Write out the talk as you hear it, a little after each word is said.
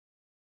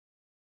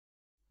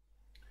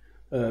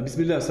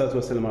Bismillah, salatu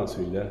wassalam ala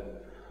Rasulillah.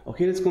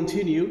 Okay, let's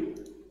continue.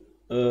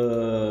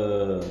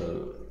 The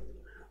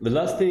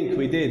last thing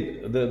we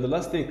did, the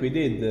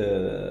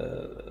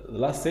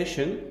last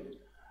session,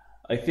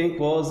 I think,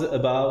 was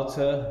about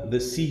the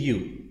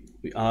CU.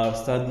 We are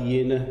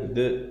studying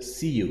the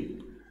CU.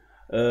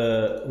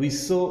 We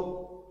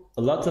saw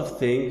a lot of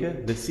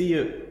things. The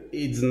CU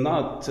is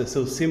not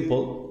so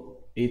simple.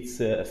 It's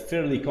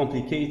fairly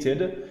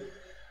complicated.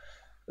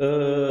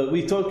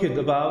 We talked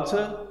about,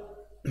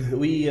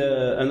 we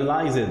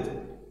analyzed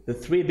the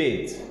 3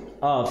 bits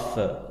of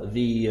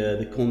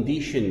the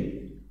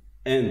condition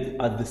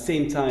and at the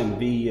same time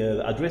the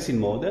addressing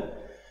mode.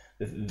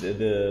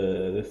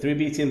 The 3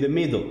 bits in the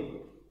middle,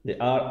 they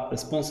are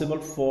responsible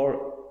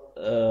for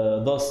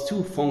those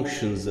two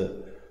functions.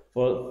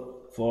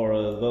 For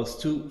those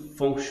two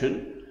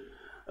functions,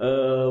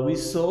 we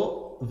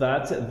saw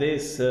that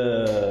this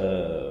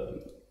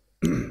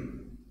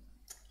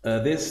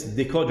this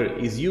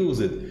decoder is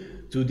used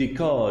to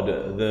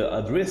decode the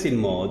addressing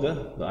mode,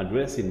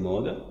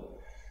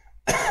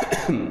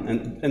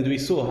 and we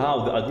saw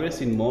how the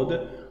addressing mode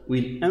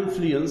will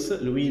influence,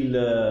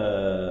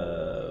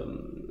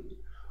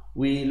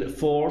 will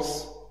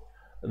force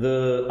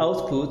the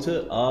output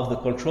of the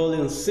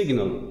controlling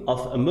signal,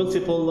 of a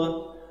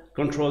multiple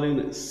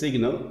controlling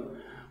signal.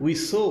 We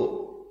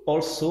saw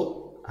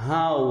also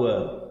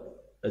how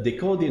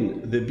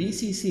decoding the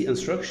BCC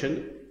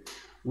instruction,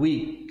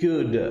 we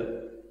could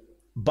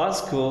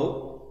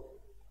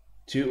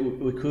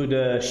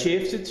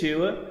shift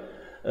to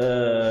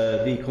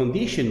the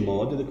condition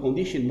mode. The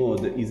condition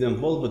mode is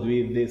involved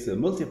with this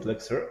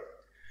multiplexer,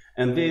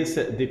 and this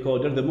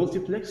decoder, the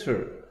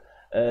multiplexer,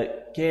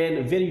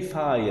 can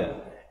verify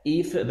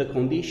if the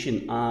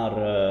conditions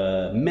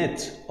are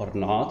met or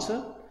not.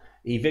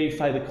 It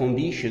verifies the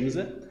conditions.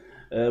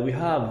 We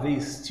have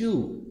these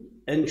two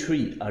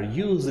entries are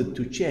used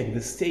to check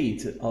the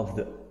state of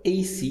the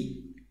AC.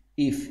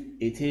 If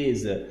it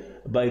is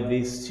by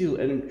these two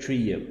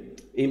entry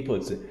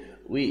inputs,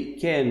 we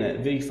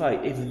can verify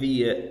if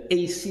the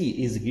AC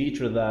is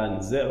greater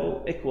than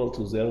 0, equal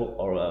to 0,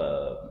 or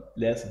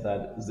less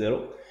than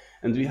 0.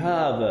 And we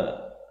have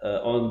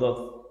on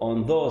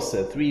those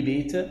 3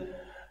 bits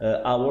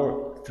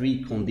our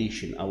three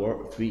condition.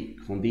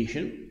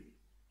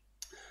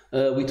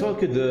 We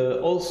talked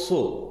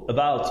also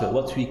about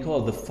what we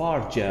call the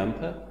far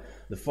jump.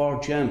 The far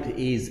jump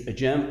is a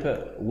jump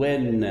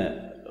when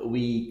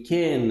we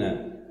can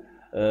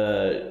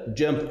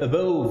jump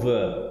above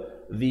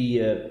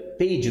the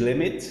page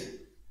limit.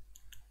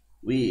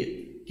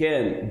 We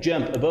can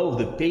jump above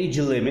the page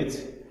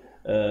limit.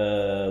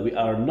 We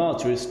are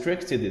not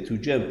restricted to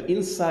jump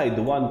inside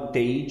one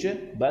page,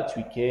 but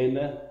we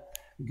can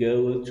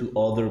go to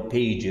other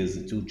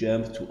pages, to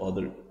jump to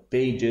other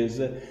pages.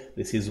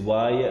 This is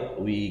why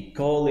we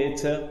call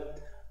it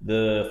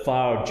the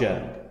far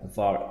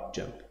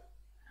jump.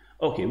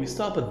 Okay, we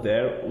stop it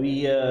there.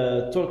 We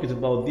talked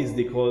about this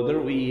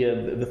decoder.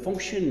 The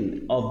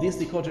function of this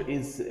decoder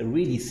is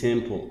really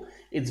simple.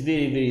 It's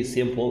very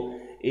simple.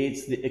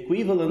 It's the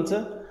equivalent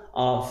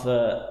of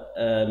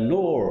a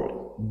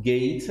NOR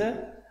gate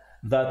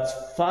that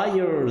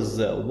fires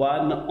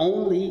 1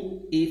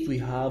 only if we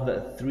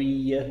have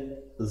 3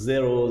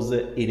 zeros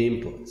in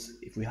inputs.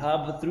 If we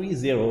have 3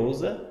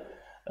 zeros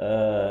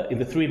in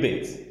the 3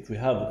 bits, if we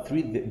have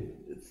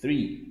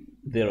three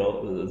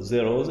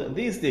zeros,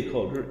 this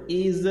decoder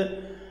is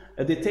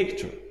a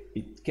detector.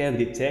 It can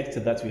detect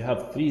that we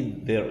have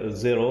 3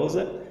 zeros,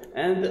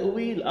 and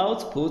will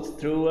output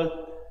through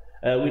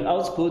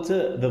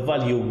the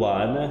value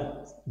 1,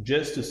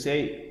 just to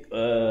say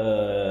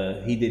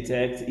it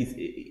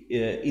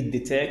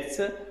detects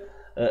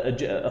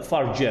a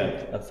far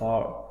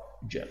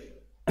jump.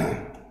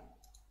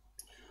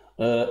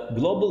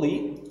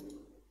 Globally,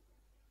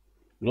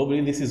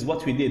 this is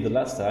what we did the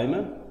last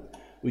time.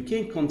 We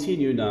can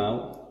continue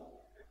now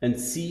and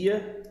see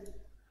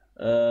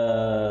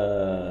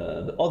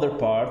the other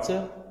part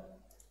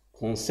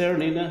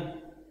concerning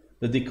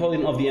the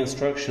decoding of the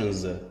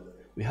instructions.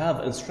 We have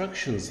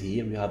instructions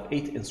here. We have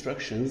 8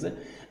 instructions,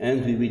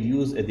 and we will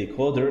use a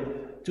decoder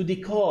to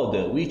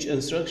decode which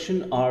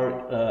instruction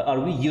are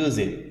we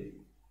using.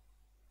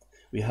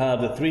 We have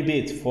the 3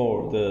 bits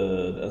for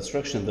the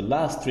instruction. The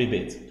last 3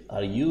 bits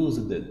are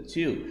used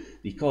to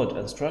decode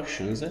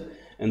instructions,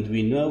 and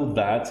we know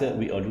that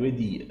we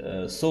already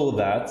saw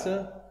that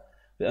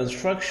the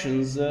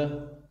instructions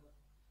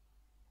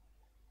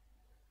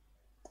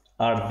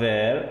are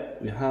there.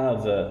 We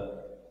have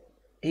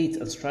 8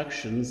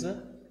 instructions.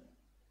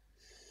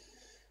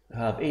 We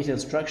have 8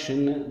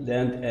 instructions: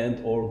 lend,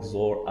 and, or,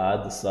 XOR,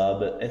 add,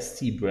 sub,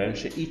 st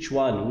branch, each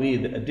one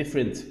with a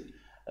different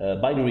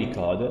binary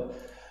code.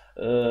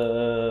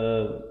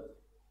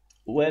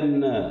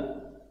 When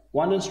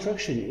one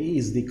instruction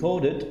is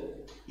decoded,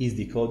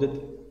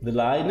 the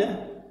line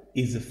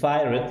is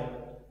fired,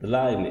 the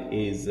line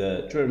is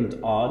turned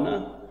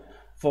on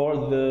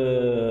for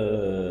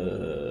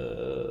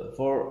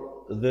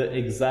the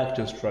exact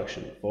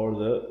instruction, for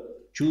the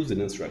chosen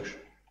instruction.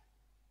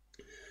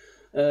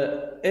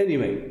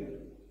 Anyway,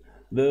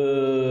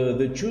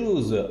 the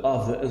choose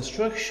of the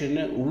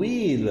instruction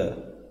will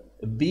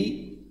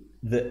be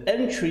the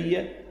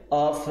entry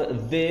of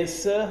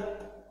this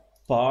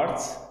part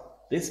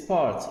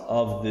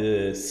of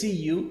the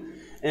CU,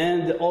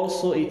 and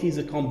also it is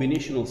a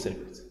combinational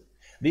circuit.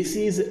 This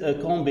is a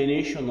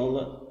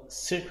combinational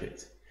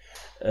circuit.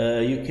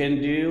 You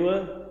can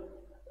do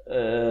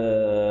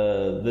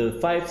the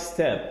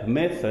 5-step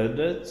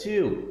method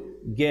to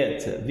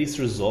get this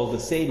result, the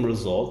same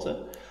result,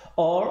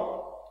 or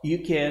you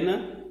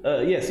can,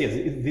 yes,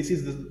 this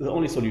is the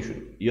only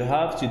solution. You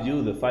have to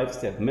do the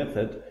 5-step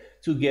method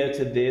to get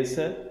this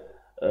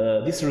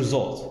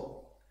result.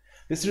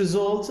 This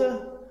result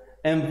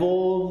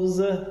involves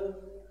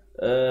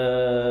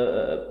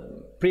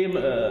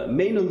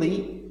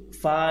mainly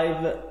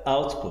 5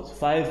 output,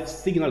 5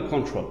 signal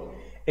control.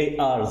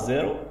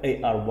 AR0,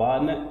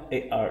 AR1,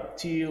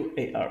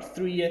 AR2,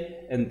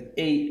 AR3, and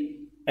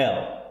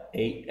AL.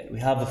 We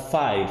have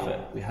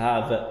 5. We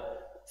have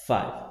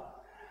 5.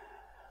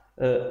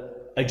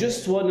 I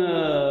just want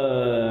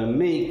to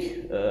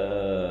make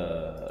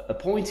a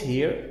point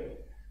here.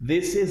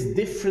 This is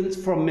different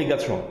from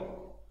Megatron.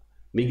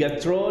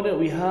 Megatron,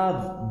 we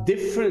have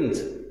different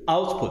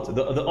output.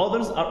 The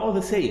others are all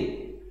the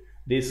same.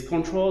 These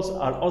controls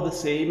are all the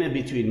same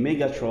between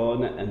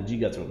Megatron and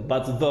Gigatron.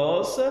 But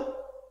those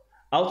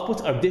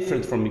outputs are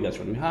different from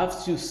Megatron. You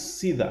have to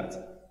see that.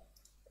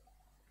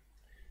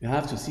 You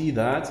have to see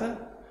that.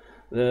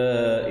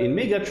 In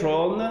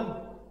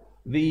Megatron,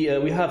 we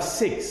have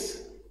 6.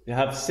 We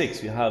have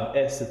 6. We have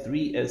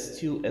S3,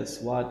 S2,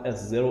 S1,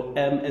 S0,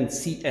 M, and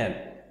Cn.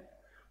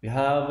 We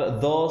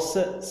have those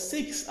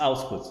 6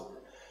 outputs.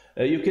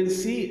 You can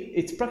see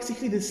it's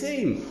practically the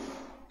same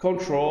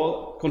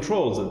controls,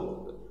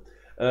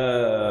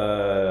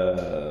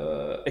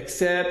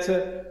 except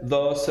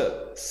those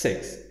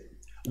 6.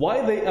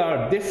 Why they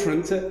are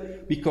different?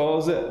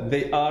 Because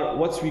they are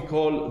what we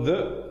call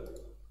the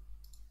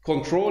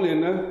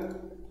controlling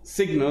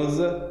signals.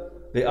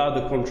 They are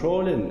the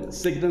controlling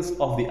signals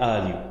of the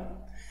ALU.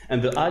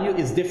 And the ALU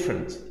is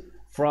different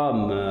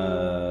from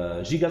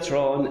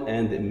Gigatron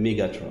and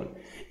Megatron.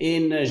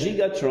 In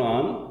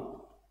Gigatron,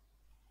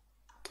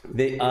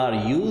 they are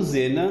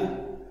using,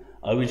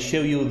 I will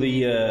show you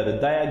the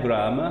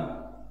diagram.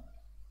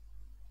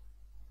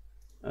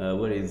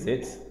 Where is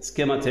it?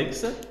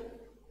 Schematics.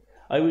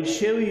 I will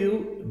show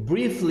you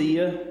briefly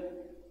the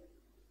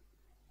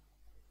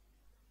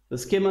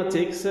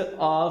schematics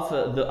of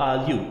the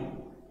ALU.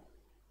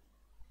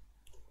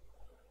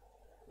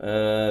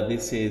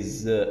 This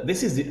is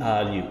the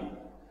ALU.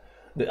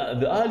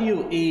 The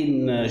ALU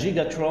in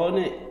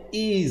Gigatron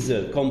is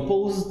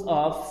composed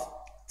of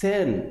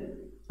 10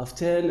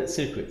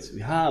 circuits.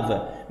 We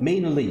have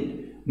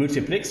mainly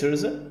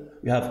multiplexers.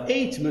 We have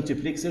 8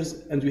 multiplexers,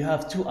 and we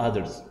have 2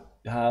 others.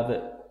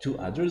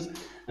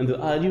 And the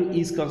ALU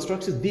is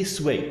constructed this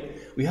way.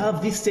 We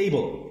have this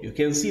table. You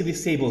can see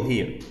this table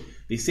here.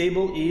 This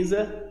table is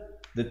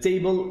the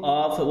table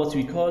of what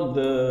we call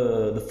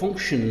the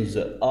functions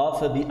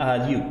of the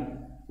ALU.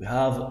 We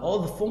have all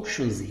the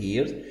functions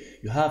here.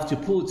 You have to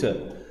put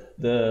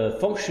the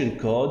function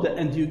code,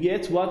 and you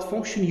get what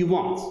function you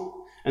want.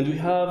 And we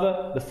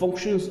have the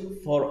functions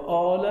for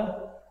all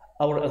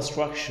our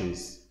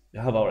instructions. We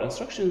have our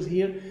instructions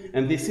here,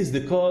 and this is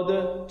the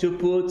code to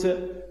put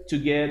to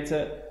get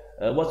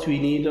what we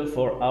need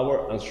for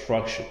our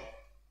instruction.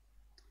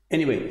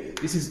 Anyway,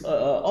 this is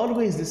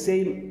always the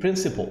same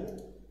principle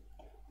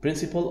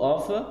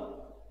of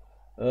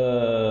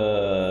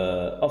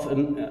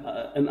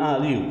an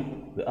ALU.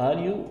 The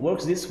ALU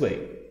works this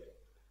way.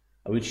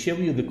 I will show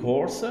you the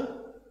course.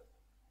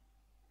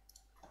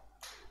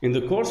 In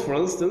the course, for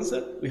instance,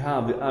 we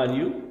have the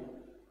ALU.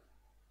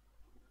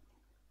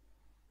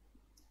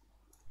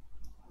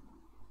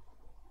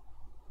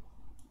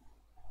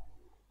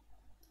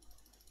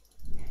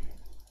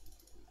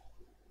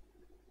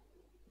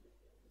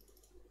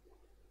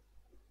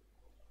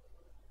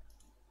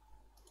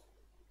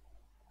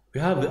 We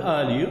have the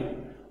ALU.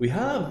 We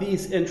have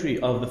this entry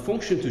of the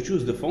function to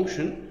choose the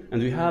function, and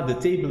we have the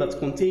table that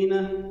contains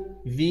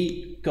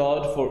the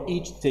code for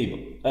each table,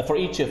 for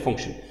each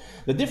function.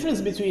 The difference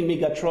between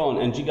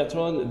Megatron and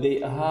Gigatron, they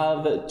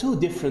have 2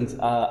 different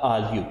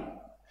ALU.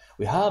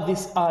 We have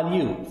this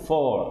ALU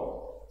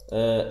for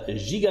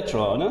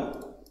Gigatron.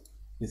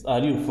 This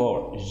ALU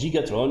for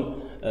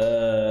Gigatron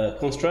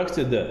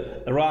constructed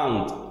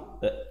around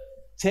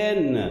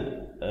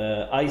 10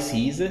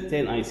 ICs,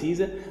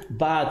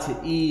 but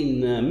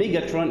in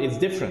Megatron it's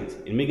different.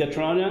 In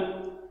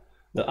Megatron,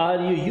 the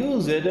ALU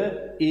used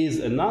is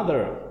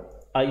another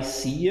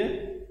IC.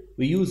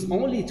 We use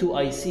only 2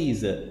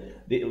 ICs.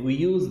 We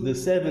use the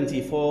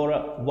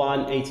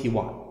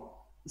 74181.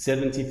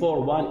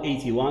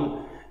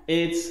 74181,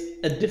 it's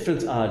a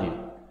different ALU.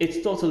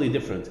 It's totally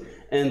different.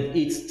 And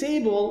its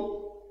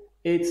table,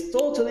 it's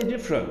totally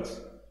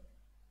different.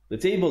 The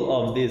table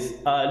of this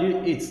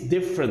ALU, it's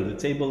different. The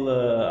table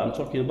I'm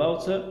talking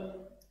about,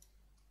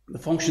 the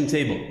function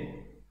table.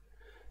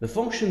 The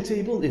function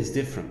table is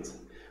different.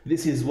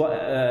 This is what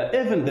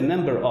even the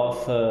number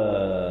of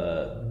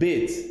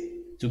bits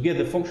to get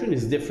the function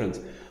is different.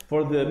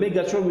 For the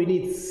Megatron, we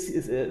need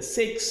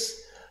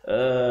 6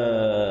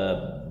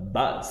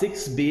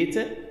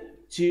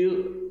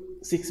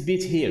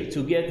 bit here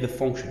to get the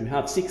function. We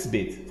have 6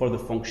 bits for the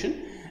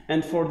function,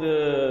 and for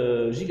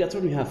the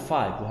Gigatron we have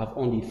 5. We have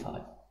only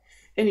 5.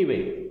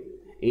 Anyway,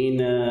 in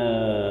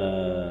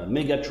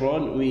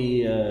Megatron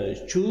we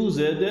choose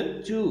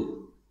to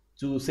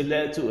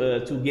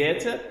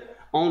get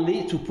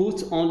only to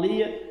put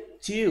only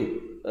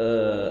 2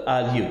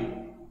 RU.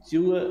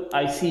 2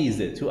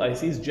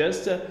 ICs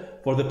just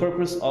for the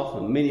purpose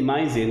of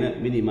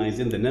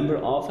minimizing the number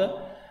of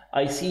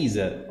ICs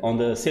on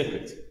the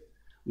circuit.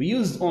 We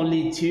used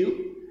only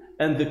 2,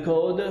 and the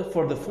code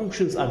for the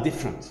functions are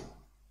different.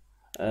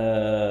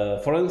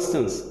 For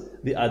instance,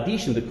 the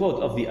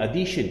code of the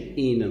addition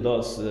in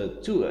those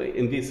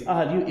in this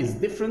RU is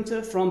different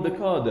from the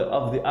code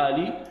of the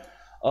RU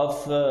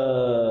of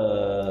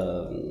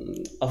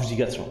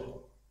Gigatron.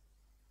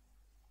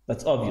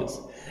 That's obvious.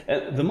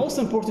 The most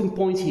important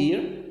point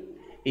here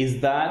is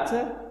that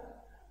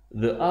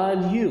the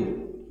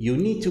RU you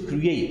need to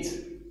create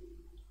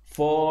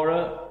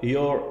for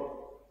your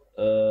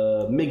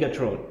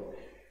Megatron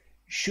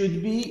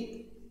should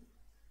be,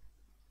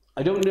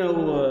 I don't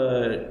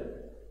know,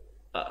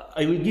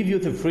 I will give you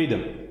the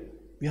freedom.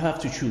 You have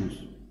to choose.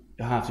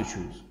 You have to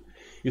choose.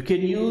 You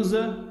can use,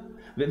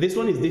 this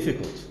one is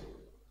difficult.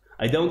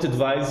 I don't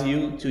advise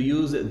you to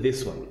use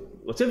this one.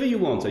 Whatever you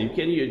want, you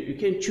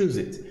can choose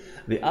it.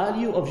 The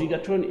RU of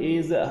Gigatron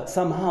is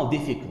somehow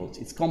difficult.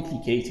 It's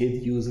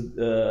complicated. Use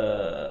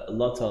a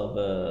lot of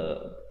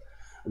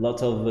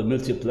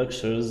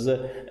multiplexers,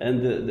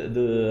 and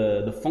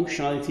the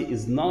functionality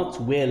is not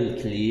well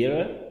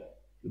clear.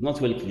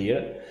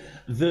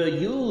 The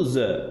use,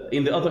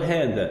 in the other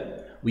hand,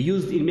 we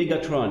used in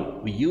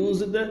Megatron. We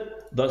used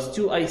those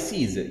 2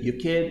 ICs. You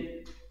can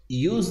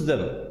use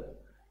them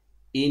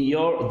in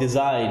your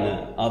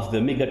design of the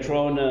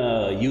Megatron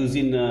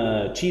using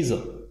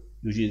chisel,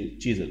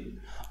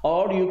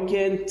 or you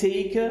can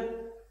take a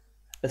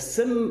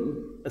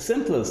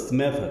simplest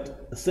method.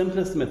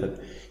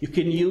 You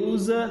can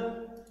use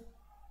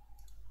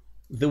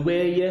the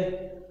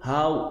way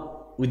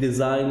how we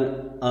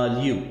design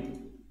RU.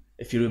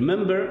 If you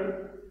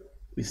remember,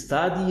 we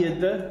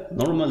studied a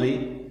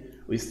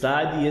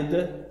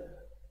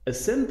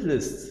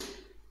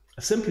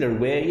simpler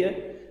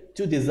way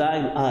to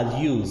design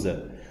RUs.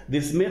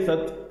 This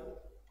method,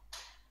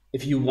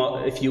 if you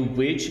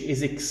wish,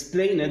 is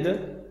explained.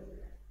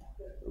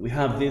 We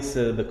have this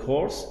the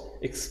course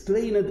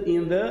explained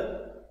in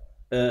the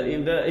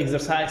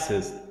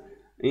exercises.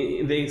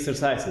 In the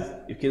exercises,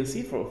 you can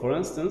see, for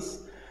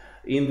instance,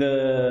 in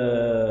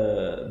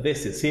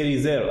this is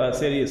series 1.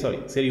 Series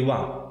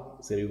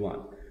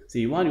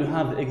 1. You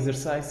have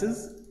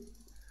exercises.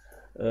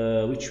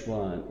 Which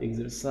one?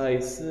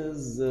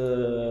 Exercises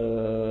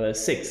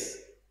 6.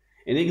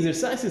 In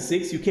exercises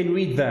 6, you can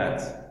read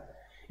that.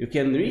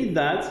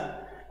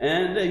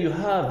 And you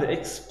have the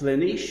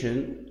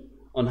explanation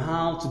on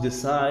how to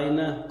design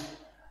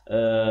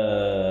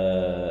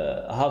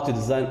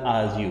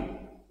RU.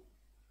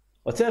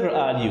 Whatever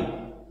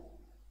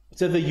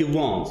you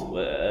want.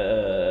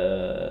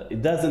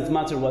 It doesn't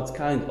matter what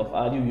kind of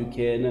RU you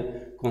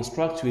can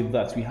construct with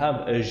that. We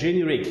have a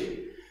generic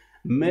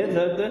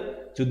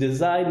method to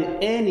design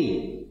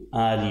any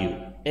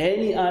RU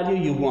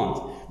you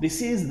want.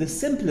 This is the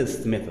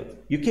simplest method.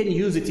 You can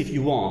use it if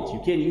you want.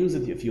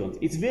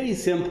 It's very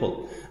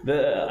simple.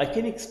 I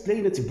can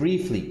explain it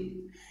briefly.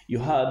 You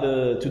have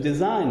to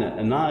design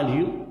an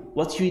RU.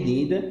 What you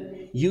need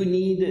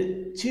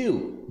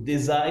to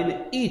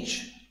design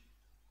each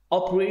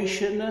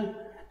operation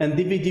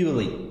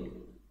individually.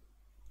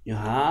 You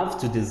have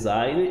to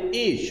design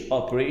each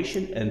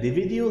operation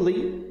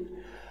individually.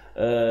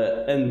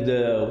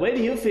 When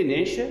you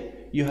finish,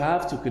 you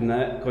have to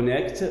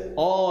connect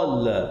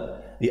all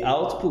the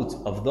output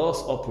of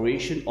those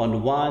operations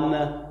on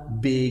one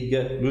big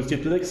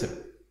multiplexer.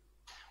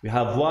 We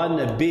have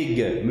one big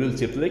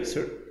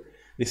multiplexer.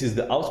 This is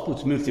the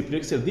output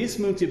multiplexer. This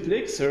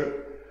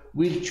multiplexer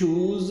will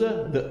choose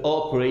the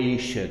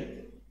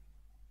operation,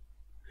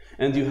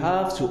 and you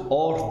have to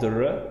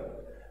order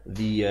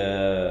the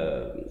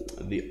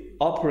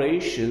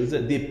operations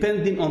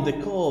depending on the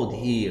code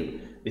here.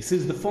 This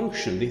is the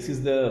function. This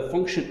is the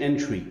function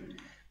entry.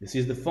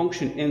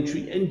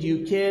 And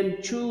you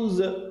can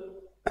choose.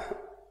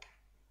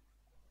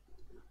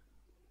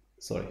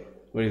 Sorry,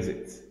 where is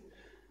it?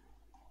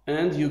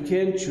 And you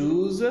can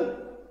choose.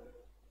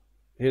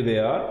 Here they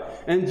are.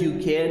 And you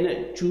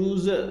can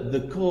choose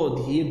the code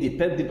here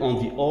depending on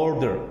the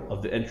order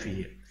of the entry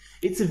here.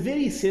 It's a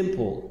very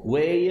simple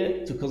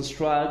way to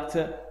construct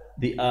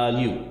the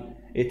RU.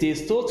 It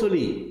is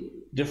totally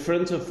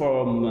different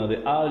from the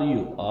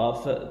RU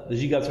of the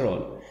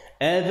Gigatron,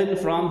 even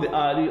from the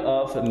RU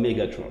of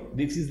Megatron.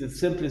 This is the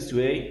simplest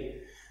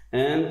way,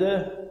 and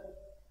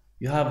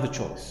you have the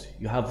choice.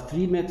 You have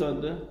 3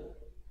 methods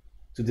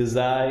to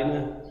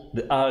design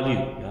the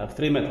RU. You have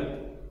 3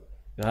 methods.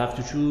 You have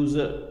to choose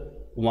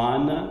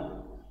one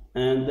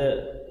and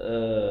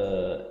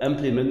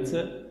implement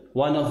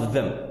one of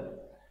them.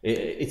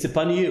 It's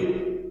upon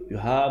you. You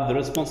have the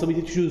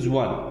responsibility to choose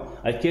one.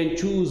 I can't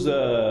choose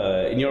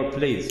in your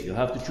place. You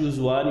have to choose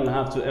one, you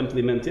have to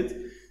implement it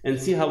and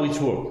see how it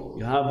works.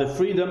 You have the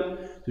freedom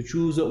to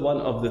choose one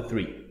of the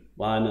three.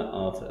 One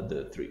of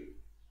the three.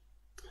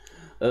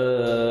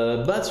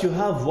 But you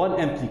have one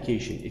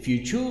implication. If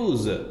you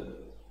choose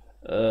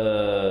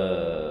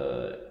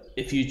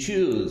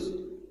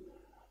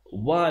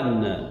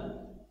one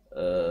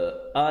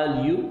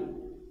value,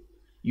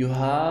 you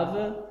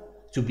have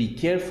to be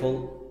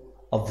careful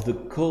of the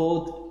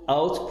code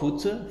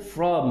output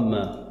from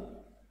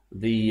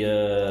the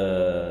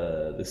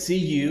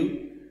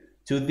CU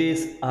to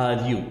this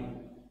value.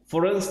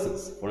 For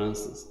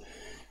instance,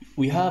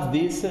 we have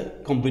this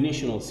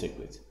combinational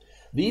circuit.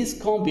 This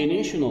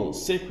combinational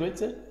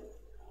circuit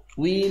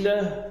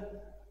will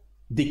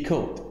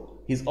decode.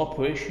 His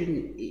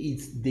operation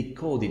is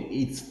decoding.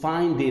 It's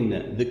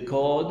finding the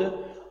code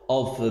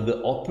of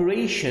the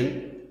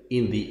operation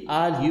in the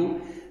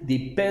value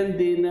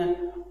depending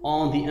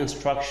on the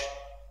instruction.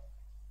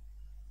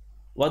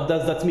 What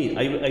does that mean?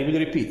 I will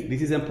repeat.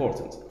 This is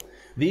important.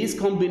 This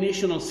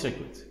combinational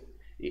circuit,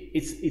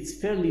 it's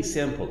fairly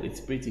simple. It's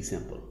pretty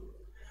simple.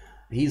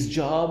 His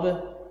job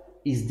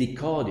is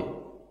decoding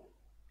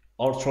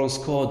or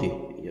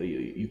transcoding.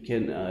 You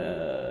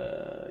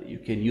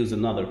can use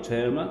another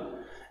term.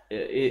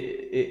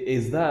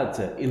 Is that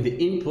in the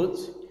input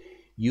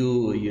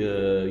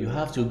you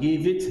have to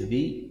give it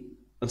the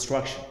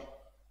instruction,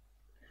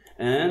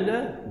 and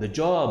the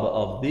job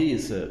of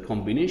this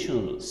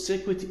combinational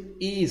circuit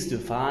is to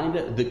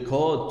find the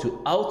code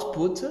to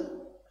output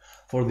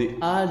for the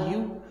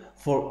value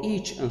for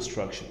each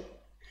instruction.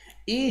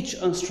 Each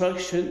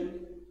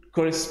instruction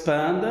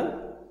corresponds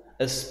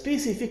a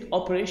specific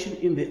operation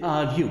in the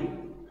value.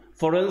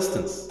 For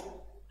instance,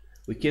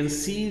 we can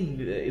see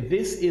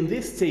this in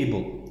this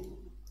table.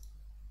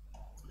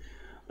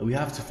 We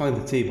have to find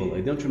the table.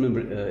 I don't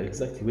remember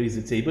exactly where is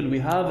the table. We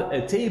have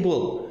a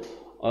table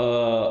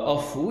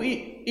of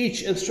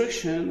each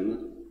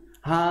instruction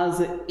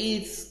has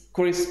its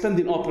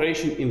corresponding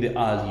operation in the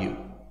value.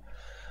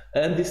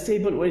 And this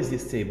table, where is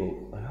this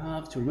table? I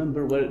have to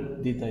remember where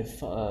did I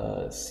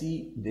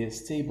see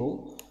this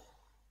table.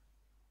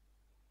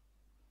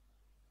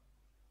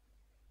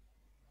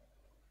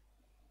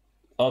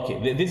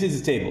 Okay, this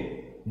is the table.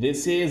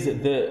 This is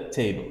the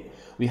table.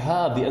 We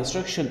have the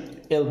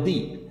instruction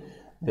LD.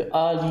 The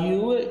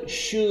value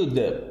should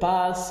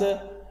pass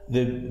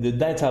the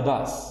data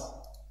bus,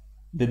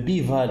 the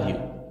B value.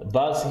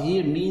 Bus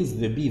here means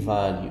the B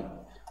value.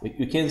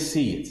 You can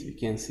see it. You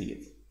can see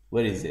it.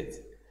 Where is it?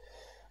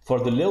 For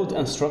the load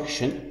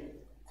instruction,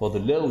 the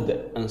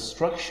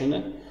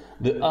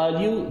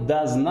value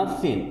does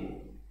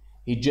nothing.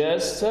 He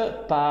just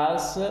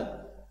pass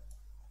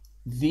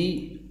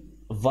the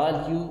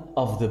value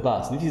of the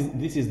bus.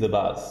 This is the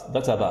bus,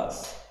 data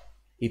bus.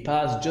 He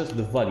passed just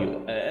the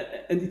value,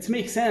 and it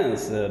makes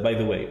sense, by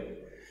the way.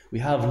 We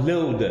have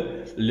load.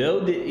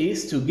 Load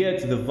is to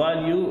get the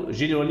value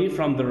generally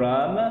from the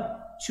RAM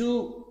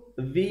to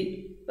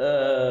the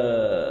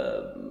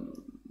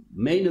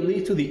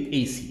mainly to the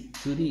AC,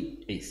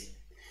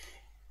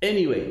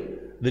 Anyway,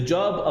 the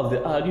job of the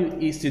value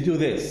is to do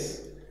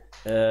this.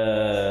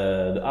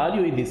 The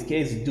value in this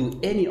case do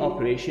any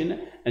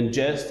operation and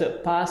just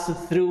pass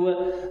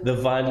through the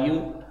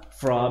value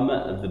from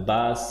the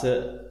bus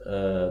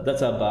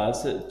data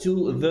bus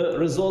to the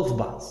result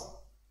bus.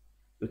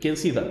 You can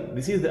see that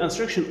this is the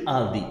instruction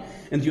LD,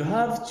 and you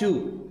have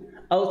to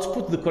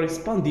output the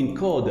corresponding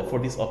code for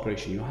this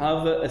operation. You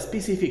have a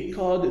specific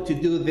code to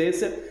do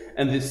this,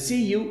 and the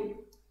CU,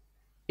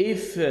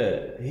 if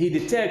he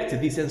detects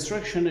this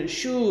instruction,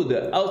 should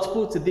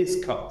output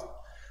this code.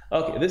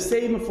 Okay, the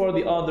same for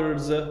the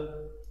others.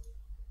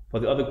 For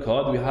the other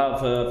code, we have,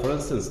 for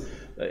instance,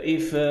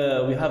 if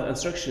we have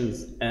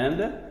instructions and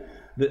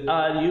the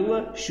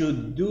value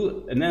should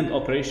do an AND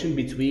operation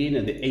between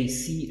the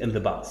AC and the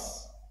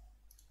bus.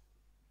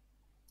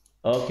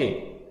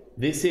 Okay,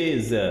 this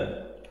is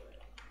the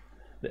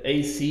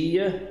AC,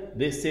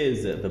 this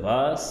is the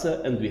bus,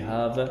 and we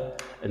have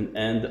an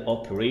AND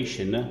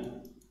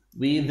operation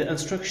with the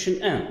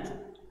instruction AND.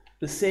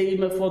 The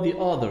same for the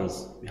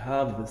others. We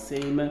have the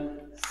same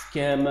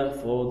schema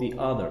for the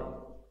other.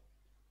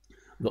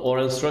 The OR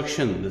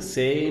instruction, the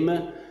same.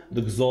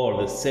 The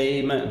XOR, the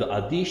same. The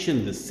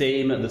addition, the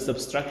same. The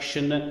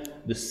subtraction,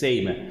 the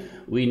same.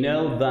 We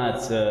know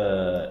that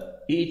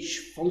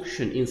each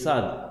function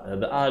inside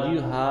the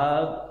value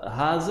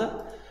has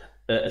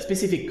a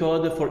specific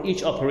code for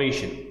each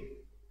operation.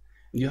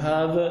 You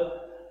have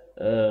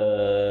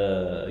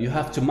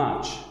to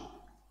match.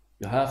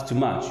 You have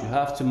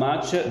to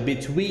match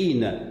between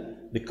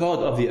the code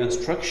of the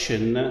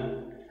instruction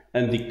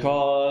and the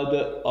code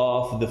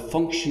of the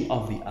function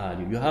of the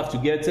value. You have to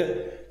get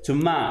to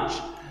match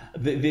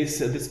the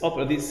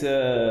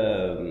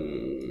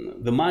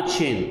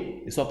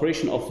matching. This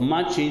operation of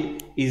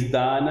matching is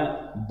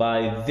done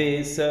by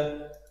this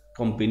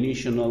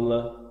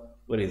combinational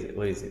What is it?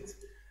 What is it?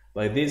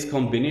 By this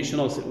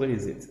combinational, what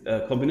is it?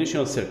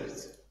 Combinational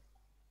circuit.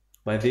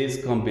 By this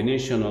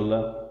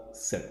combinational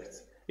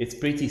circuit. It's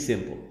pretty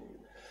simple.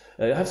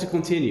 You have to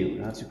continue.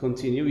 You have to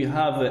continue. We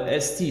have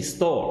ST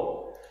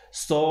store.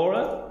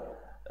 Store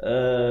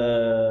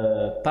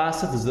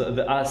passes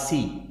the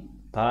RC.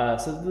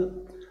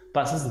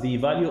 Passes the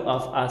value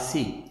of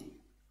RC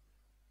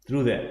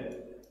through there.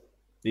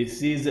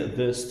 This is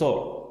the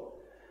store,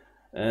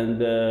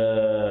 and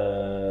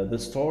the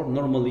store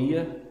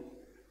normally,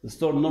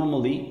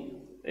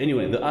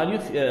 anyway, the value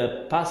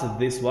passes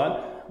this one,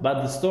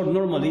 but the store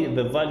normally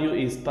the value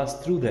is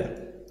passed through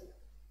there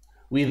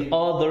with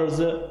others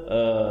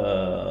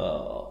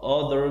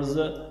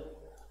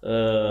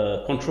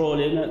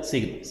controlling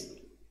signals.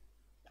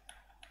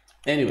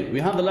 Anyway, we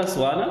have the last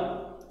one.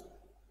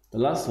 The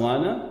last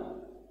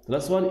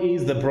one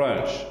is the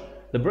branch.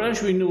 The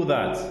branch, we know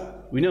that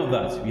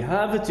we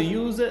have to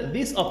use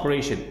this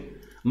operation,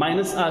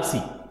 minus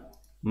RC.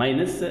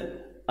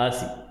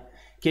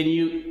 Can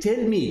you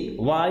tell me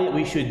why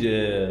we should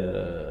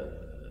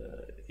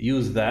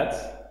use that?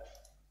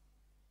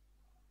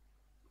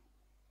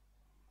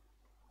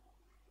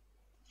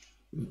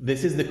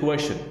 This is the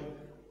question.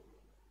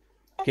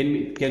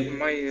 Can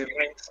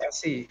minus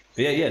RC.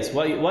 Yeah, yes.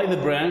 Why the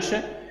branch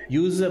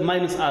use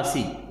minus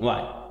RC?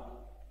 Why?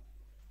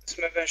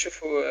 اسمع بقى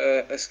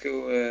نشوفوا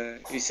اسكو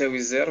يساوي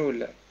الزيرو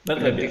ولا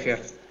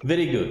different.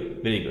 Very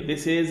good.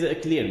 This is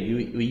clear.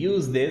 We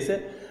use this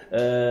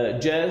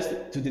just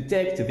to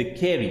detect the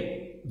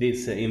carry.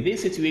 In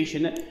this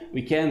situation,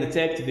 we can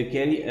detect the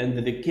carry, and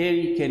the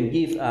carry can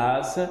give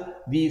us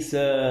this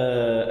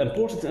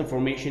important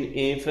information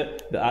if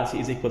the RC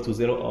is equal to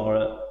 0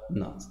 or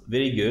not.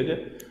 Very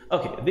good.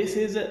 Okay, this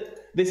is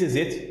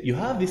it. You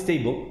have this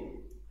table.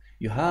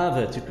 You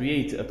have to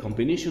create a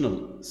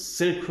combinational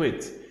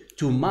circuit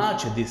to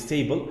match this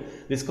table.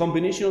 This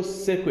combinational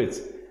circuit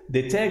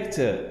detect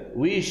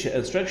which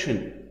instruction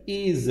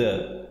is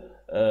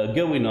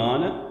going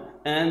on,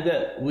 and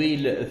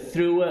will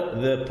through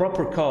the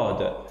proper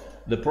code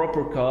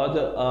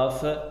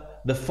of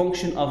the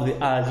function of the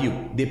value,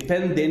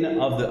 depending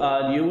of the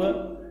value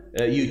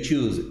you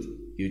choose.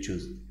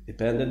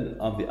 Dependent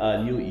of the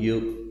value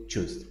you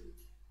choose.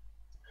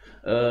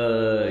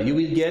 You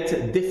will get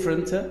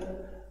different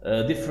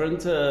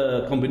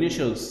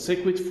combinational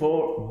circuit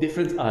for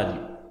different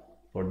value.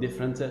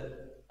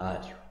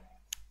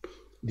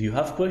 Do you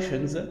have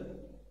questions?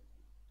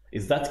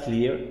 Is that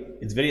clear?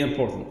 It's very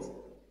important.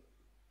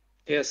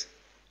 Yes.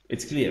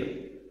 It's clear.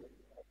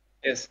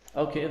 Yes.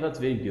 Okay, that's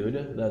very good.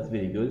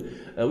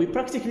 We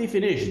practically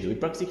finished.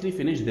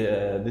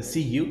 The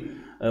CU.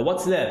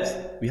 What's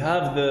left? We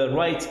have the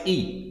right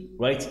E.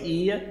 Right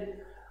E,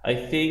 I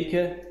think,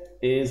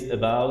 is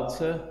about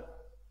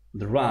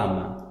the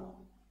RAM.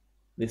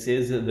 This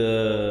is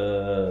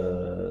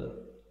the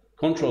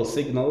control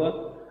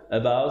signal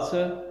about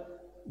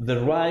the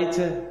write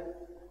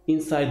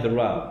inside the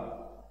RAM.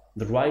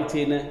 The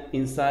writing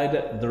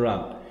inside the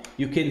RAM.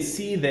 You can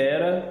see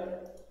there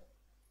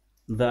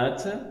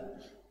that,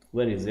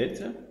 where is it?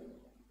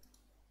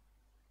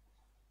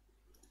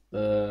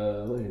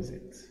 Where is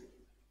it?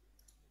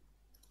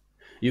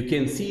 You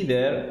can see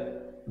there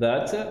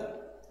that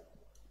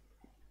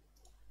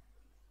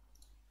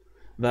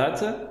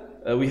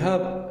we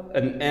have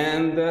an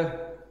AND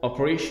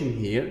operation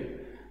here.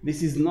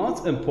 This is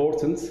not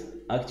important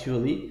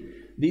actually.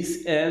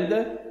 This AND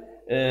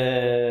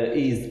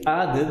is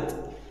added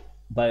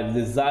by the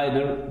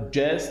designer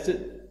just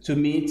to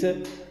meet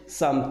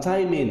some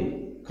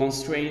timing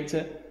constraint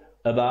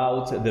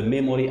about the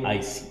memory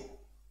IC.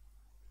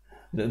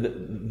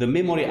 The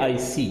memory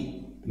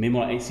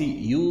IC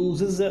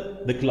uses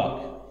the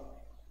clock,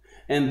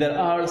 and there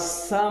are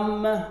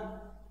some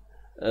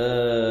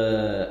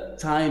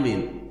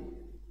timing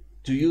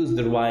to use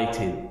the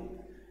writing.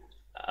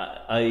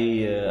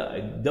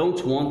 I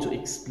don't want to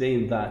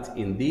explain that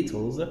in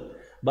details,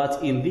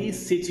 but in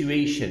this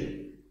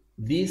situation,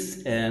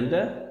 this end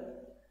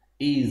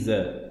is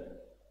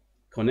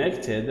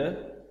connected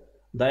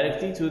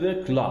directly to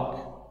the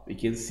clock. We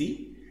can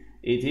see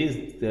it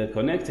is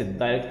connected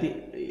directly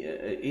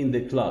in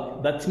the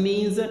clock. That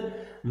means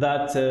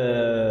that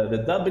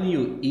the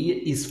WE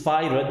is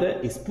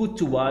fired, is put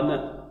to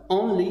 1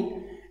 only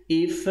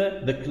if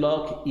the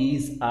clock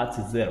is at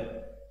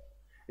 0.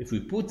 If we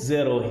put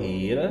 0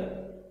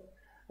 here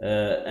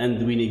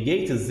and we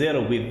negate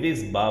 0 with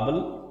this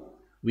bubble,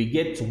 we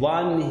get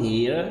 1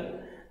 here,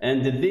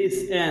 and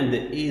this end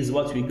is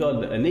what we call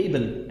the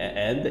enable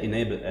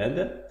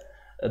end.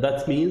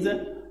 That means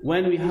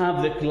when we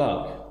have the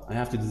clock, I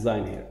have to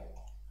design here,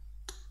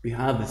 we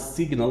have the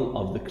signal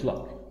of the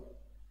clock.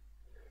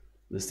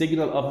 The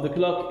signal of the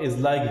clock is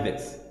like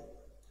this.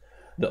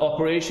 The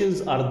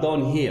operations are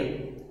done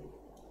here.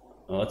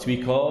 What we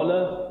call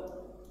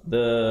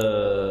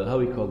how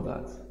we call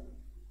that?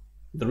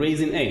 The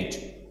raising edge.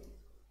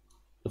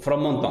 The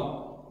from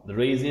montant. The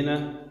raising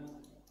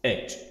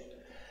edge.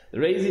 The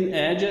raising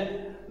edge,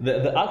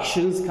 the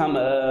actions come.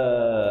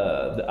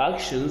 The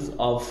actions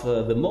of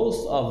the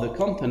most of the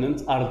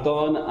components are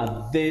done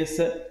at this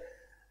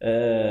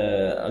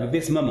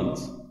moment.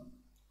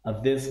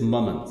 At this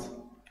moment.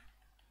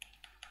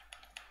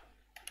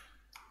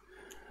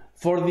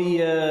 For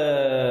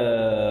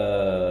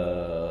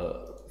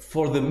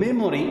the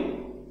memory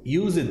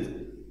used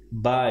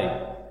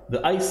by the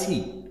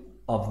IC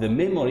of the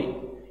memory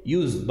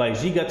used by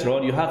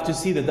Gigatron, you have to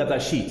see the data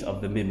sheet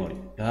of the memory.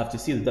 You have to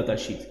see the data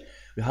sheet.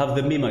 We have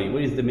the memory.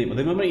 Where is the memory?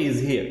 The memory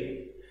is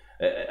here.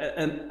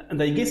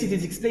 And I guess it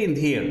is explained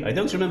here. I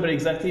don't remember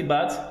exactly,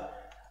 but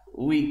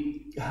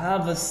we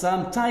have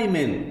some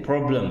timing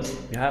problems.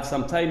 We have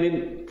some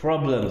timing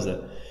problems.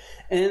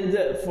 And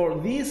for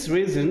this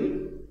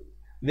reason,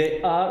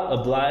 they are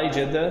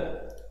obliged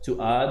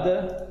to add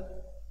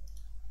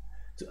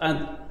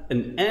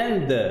an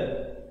end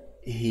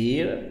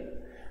here.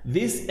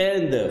 This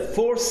end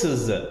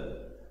forces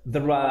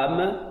the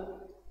RAM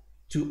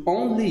to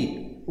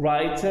only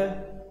write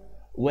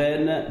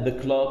when the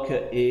clock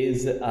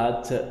is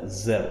at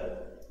 0.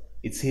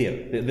 It's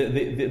here.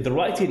 The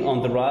writing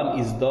on the RAM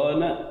is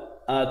done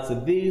at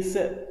this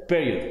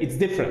period. It's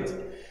different.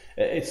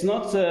 It's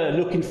not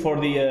looking for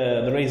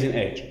the raising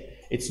edge.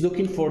 It's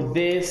looking for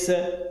this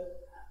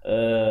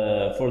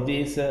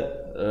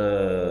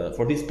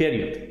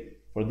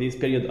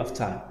period of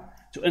time.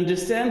 To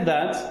understand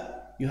that,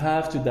 you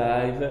have to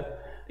dive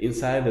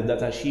inside the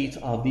data sheet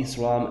of this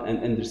RAM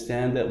and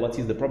understand what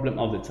is the problem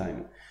of the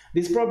time.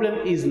 This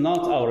problem is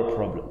not our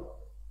problem.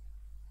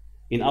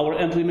 In our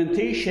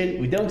implementation,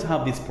 we don't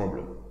have this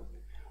problem.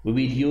 We will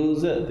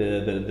use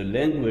the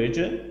language,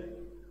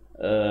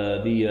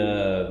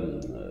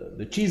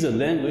 the chisel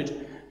language,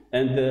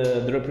 and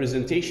the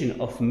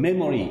representation of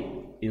memory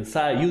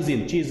inside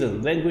using chisel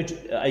language.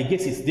 I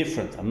guess it's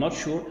different. I'm not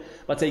sure,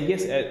 but I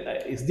guess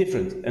it's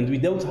different, and we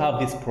don't have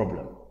this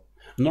problem.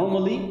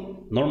 Normally,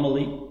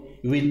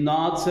 you will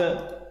not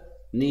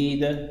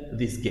need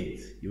this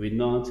gate. You will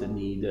not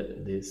need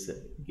this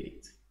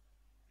gate.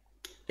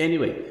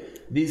 Anyway,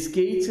 this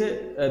gate,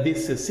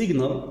 this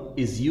signal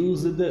is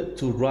used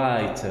to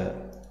write.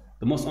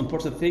 The most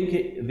important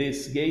thing,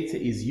 this gate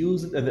is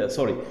used, the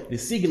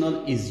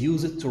signal is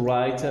used to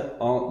write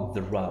on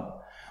the RAM.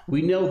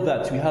 We know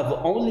that we have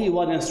only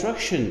one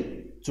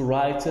instruction to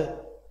write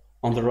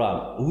on the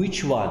RAM.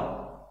 Which one?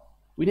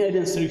 We need an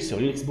instruction,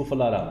 نكتبوا في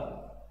RAM.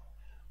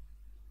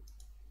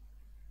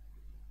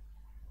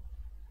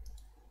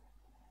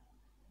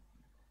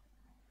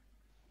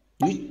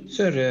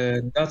 Sir,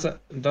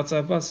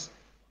 data bus.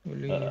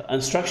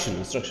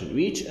 Instruction.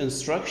 Which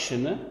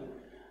instruction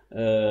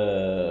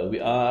we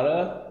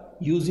are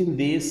using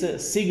this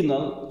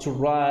signal to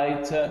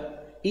write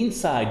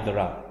inside the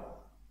RAM?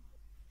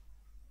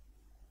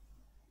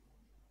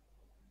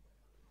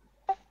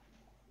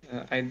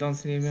 I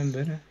don't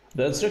remember.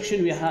 The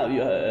instruction we have,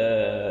 you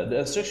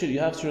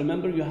have to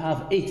remember. You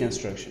have 8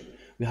 instructions.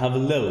 We have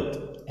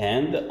load,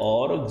 AND,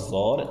 OR,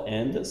 XOR,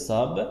 AND,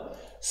 sub,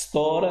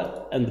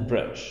 store, and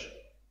branch.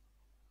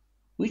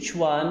 Which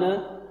one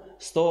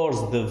stores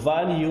the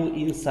value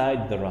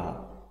inside the RAM?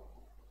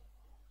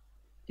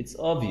 It's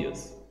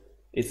obvious.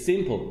 It's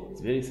simple.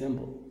 It's very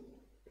simple.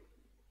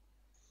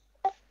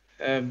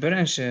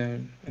 Branch.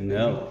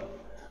 No.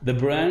 The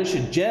branch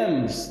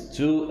jumps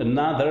to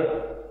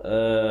another.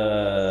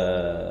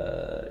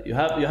 You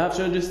have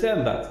to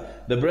understand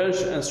that the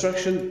branch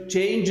instruction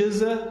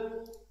changes the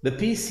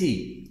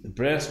PC. The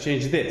branch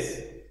change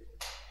this.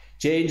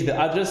 Change the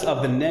address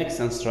of the next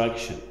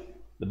instruction.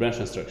 The branch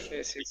instruction.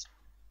 Yes.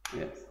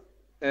 Yes.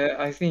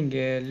 I think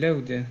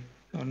load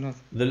or not.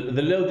 The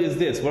load is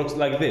this. Works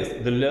like this.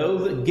 The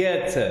load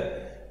gets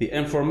the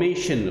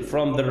information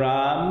from the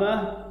RAM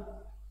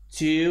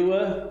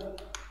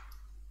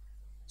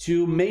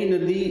to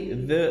mainly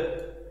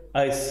the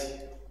IC.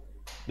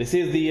 This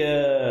is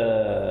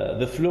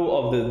the flow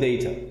of the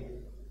data.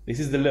 This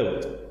is the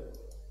load.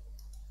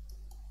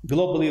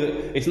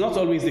 Globally, it's not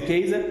always the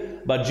case,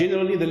 but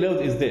generally the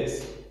load is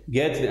this.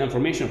 Get the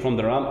information from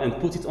the RAM and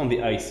put it on the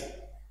IC.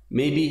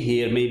 Maybe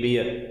here, maybe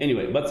here.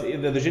 Anyway, but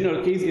the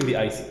general case in the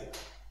IC.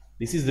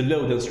 This is the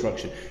load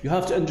instruction. You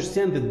have to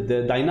understand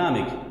the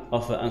dynamic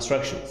of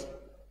instructions.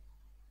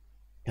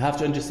 You have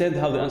to understand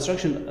how the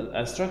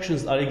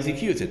instructions are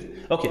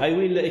executed. Okay, I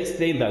will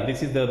explain that.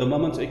 This is the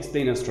moment to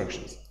explain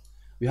instructions.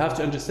 We have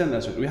to understand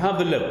that. We have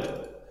the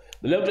load.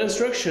 The load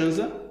instructions.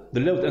 The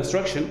load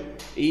instruction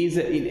is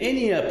in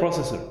any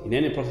processor. In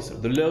any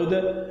processor, the load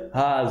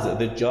has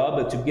the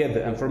job to get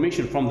the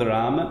information from the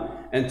RAM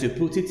and to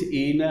put it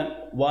in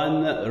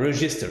one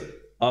register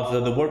of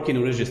the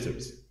working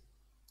registers.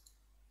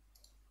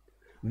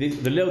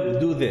 The load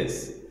do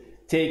this.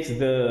 Takes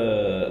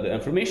the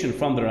information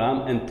from the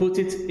RAM and put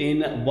it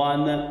in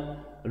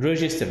one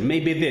register.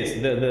 Maybe this.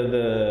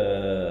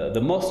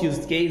 The most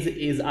used case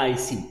is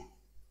IC.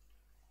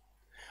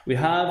 We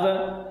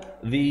have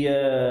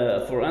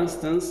for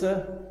instance,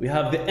 we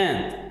have the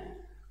AND,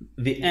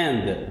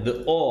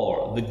 the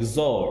OR, the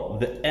XOR,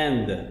 the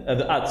AND,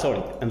 the add,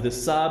 sorry, and the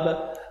sub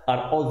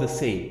are all the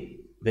same.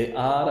 They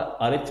are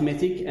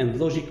arithmetic and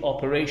logic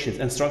operations,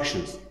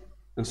 instructions.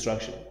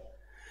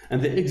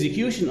 And the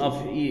execution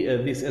of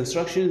these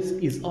instructions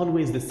is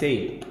always the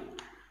same.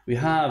 We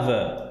have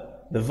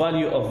the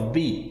value of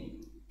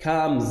B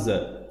comes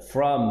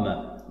from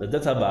the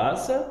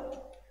database,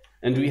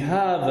 and we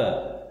have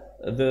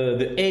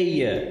the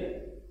A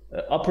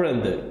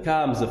operand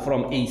comes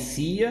from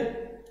AC,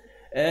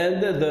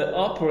 and the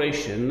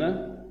operation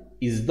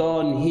is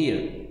done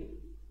here.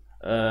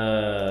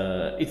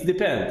 It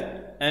depends,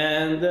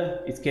 and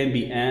it can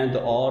be AND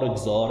or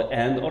XOR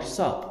and or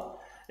SUB.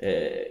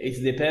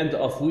 It depends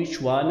of which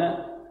one,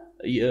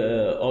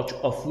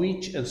 of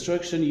which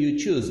instruction you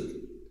choose.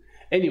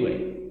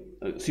 Anyway,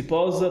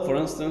 suppose for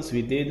instance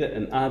we did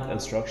an add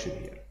instruction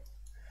here.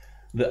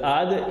 The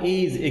add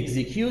is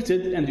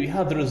executed and we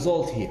have the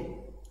result here.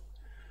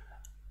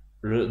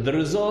 The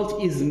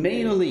result is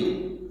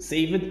mainly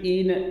saved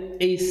in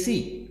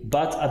AC,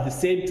 but at the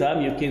same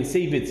time you can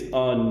save it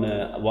on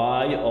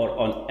Y or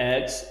on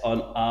X,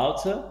 on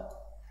out,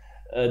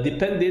 it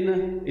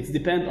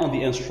depends on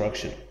the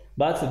instruction.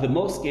 But in the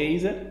most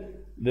case,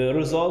 the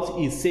result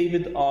is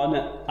saved on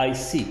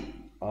IC,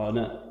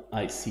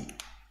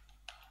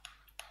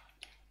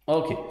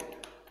 Okay,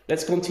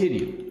 let's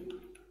continue.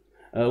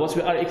 What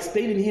we are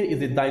explaining here is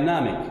the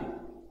dynamic,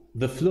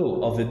 the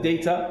flow of the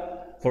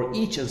data for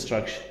each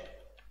instruction.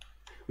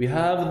 We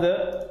have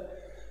the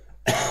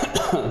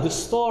the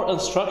store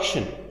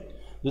instruction.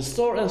 The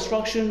store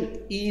instruction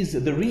is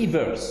the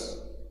reverse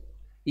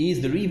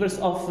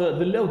of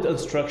the load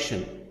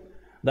instruction.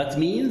 That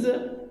means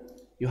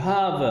you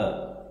have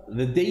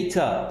the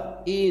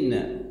data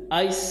in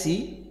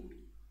IC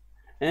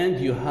and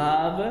you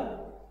have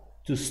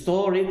to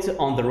store it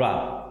on the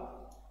RAM.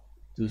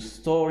 This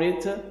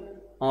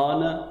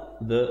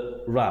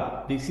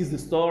is the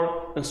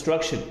store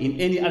instruction in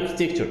any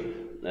architecture.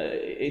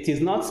 It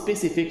is not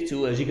specific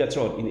to a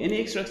Gigatron. In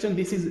any instruction,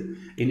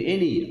 in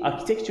any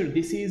architecture,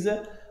 this is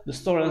the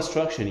store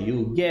instruction.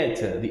 You get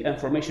the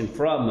information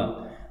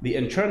from the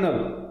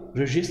internal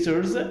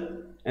registers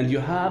and you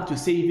have to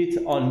save it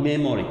on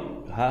memory.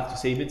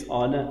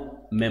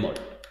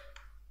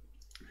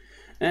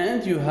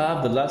 And you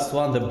have the last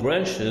one, the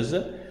branches.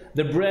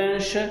 The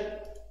branch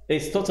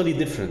is totally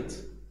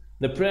different.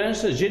 The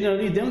branch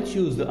generally don't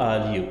use the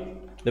ALU.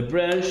 The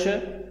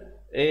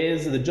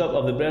job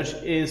of the branch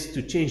is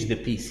to change the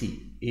PC,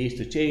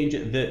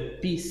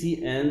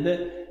 and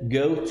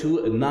go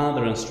to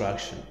another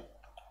instruction.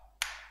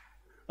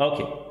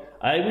 Okay,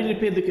 I will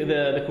repeat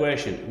the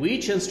question.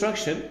 Which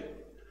instruction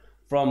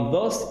from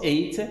those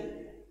 8,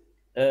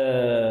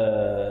 the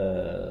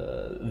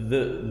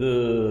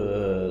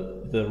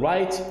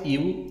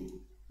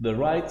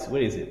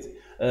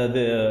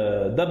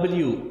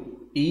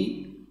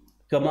WE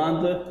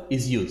command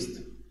is used?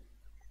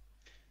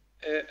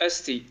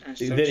 ST.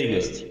 Very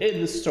good.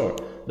 In the store.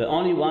 The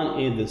only one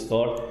in the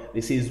store.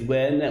 This is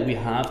when we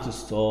have to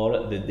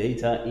store the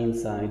data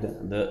inside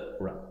the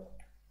RAM.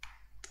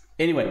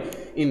 Anyway,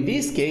 in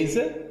this case,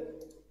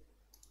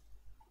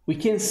 we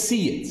can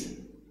see it.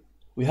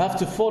 We have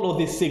to follow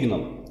this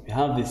signal. We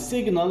have the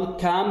signal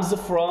comes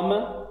from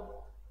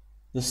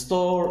the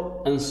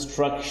store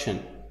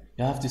instruction.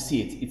 You have to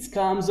see it. It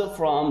comes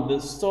from the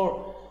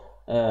store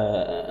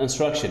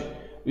instruction.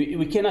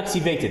 We can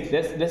activate it.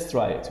 Let's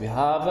try it. We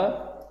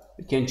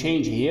can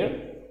change here.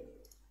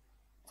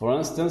 For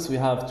instance, we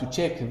have to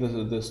check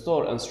the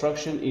store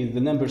instruction is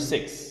the number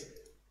 6.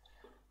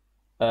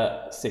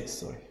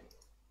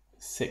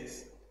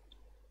 6.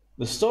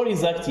 The store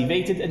is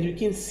activated, and you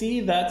can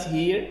see that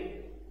here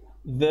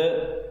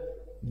the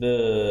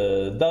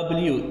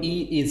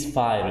WE is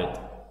fired.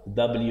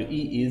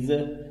 WE is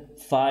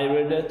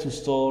fired to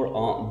store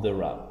on the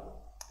RAM.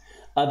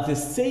 At the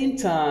same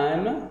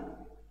time,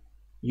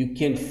 you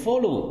can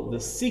follow the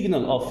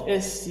signal of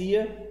SC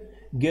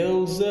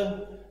goes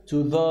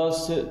to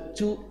those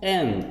 2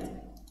 ends.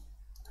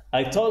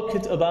 I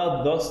talked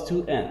about those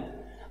 2 ends.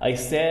 I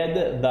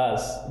said that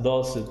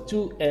those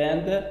 2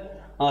 ends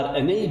are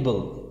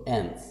enabled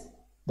ends.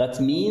 That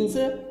means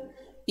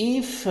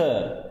if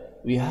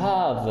we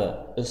have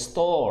a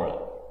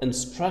store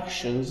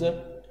instructions,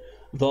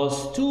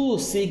 those 2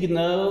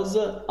 signals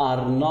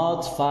are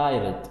not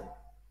fired.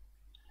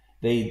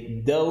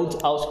 They don't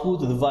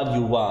output the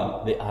value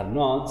 1. They are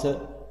not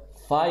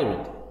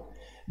fired.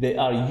 They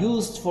are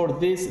used for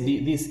this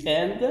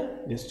end.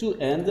 This 2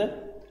 end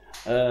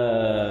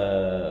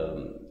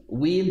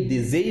will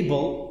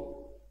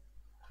disable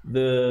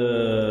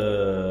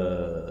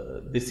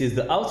this is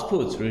the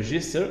output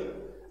register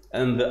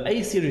and the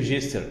AC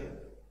register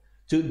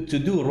to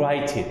do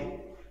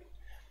writing.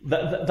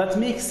 That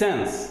makes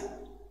sense.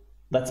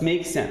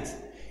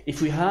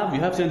 If you have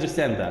to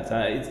understand that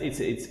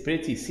it's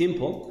pretty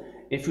simple.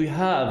 If you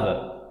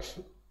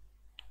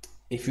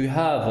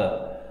have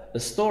a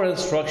store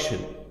instruction,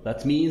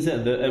 that means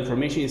that the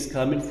information is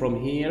coming from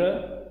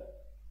here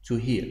to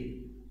here.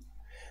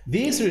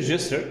 This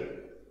register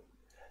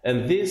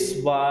and this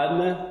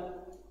one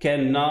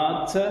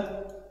cannot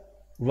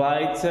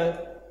write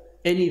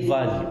any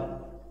value.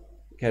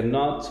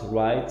 cannot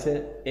write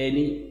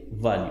any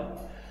value.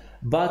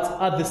 But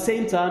at the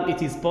same time,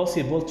 it is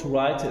possible to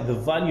write the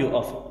value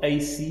of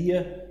AC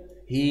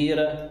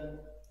here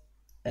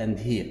and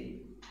here.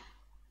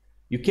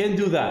 You can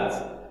do that.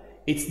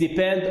 It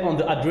depends on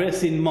the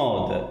addressing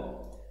mode.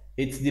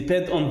 It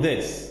depends on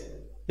this.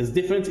 It's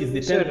different. It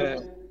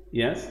depends.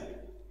 Yes.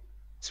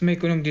 تسمى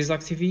يكونوا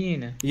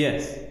ديزاكتيفيين.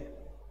 Yes.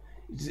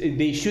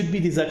 They should be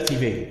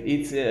deactivated.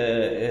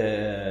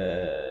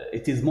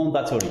 It is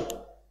mandatory.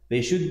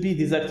 They should be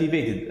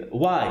deactivated.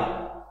 Why?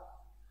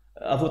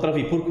 À votre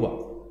avis, pourquoi?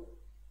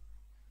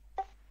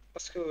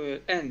 Parce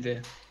que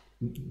and.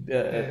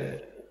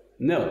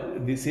 No,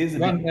 this is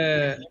one.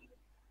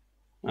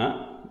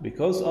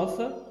 Because of.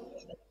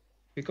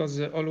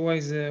 Because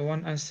always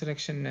one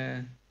instruction.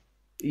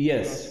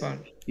 Yes.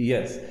 Transfer.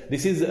 Yes.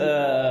 This is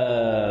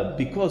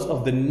because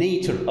of the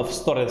nature of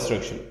store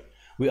instruction.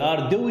 We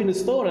are doing a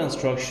store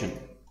instruction.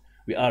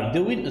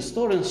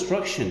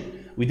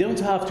 We don't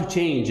have to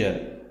change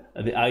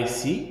the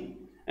IC,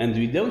 and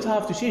we don't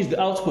have to change the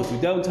output. We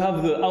don't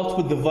have the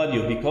output the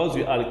value, because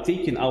we are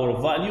taking our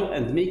value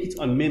and make it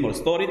on memory,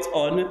 store it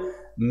on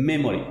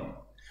memory.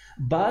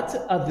 But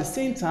at the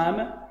same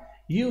time,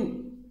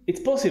 it's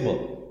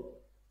possible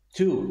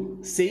to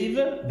save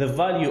the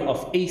value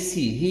of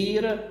AC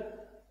here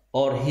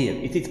or here.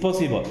 It is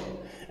possible.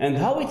 And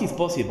how it is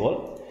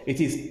possible?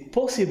 It is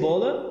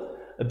possible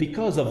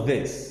because of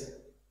this.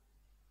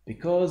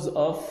 Because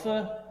of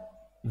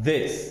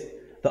this,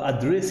 the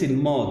addressing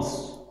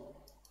modes.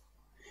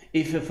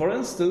 If, for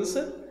instance,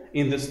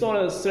 in the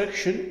store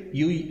instruction,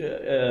 you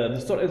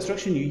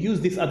use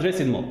this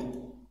addressing mode.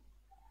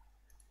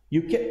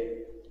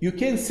 You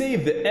can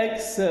save the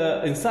X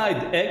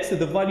inside X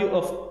the value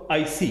of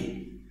IC.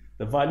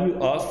 The value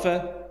of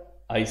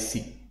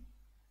IC.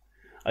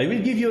 I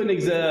will give you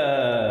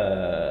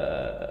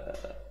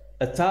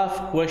a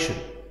tough question.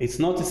 It's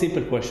not a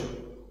simple question.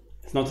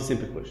 It's not a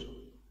simple question.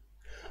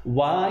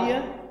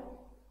 Why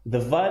the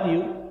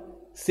value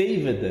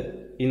saved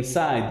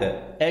inside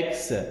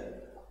X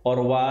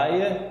or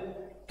Y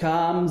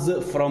comes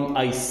from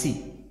IC?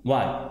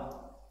 Why?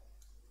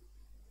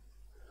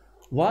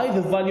 Why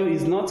the value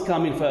is not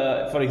coming,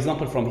 for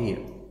example, from here?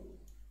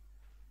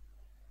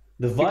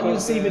 The value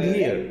saved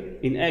here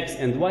in X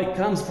and Y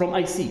comes from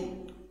IC.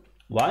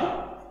 Why?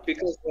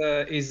 Because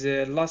is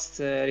the last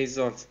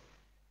result.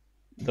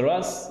 The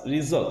last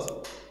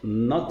result,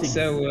 not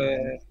So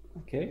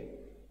okay.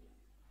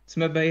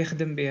 تسمى باه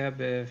يخدم بها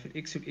في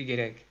الإكس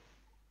والإي.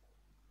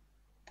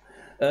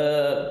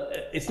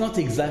 It's not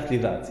exactly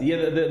that.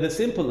 Yeah, the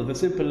simple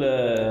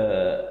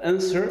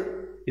answer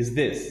is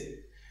this.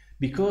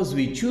 Because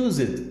we choose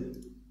it,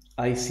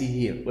 I see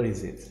here, where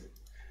is it?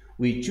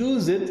 We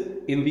choose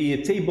it in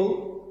the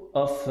table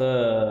of,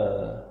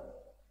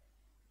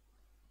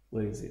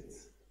 where is it?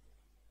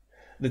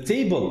 The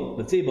table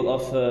of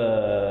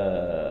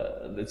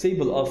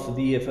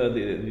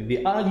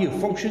the ALU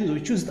functions,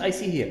 we choose it, I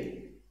see here.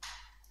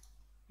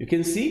 You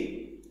can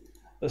see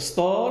a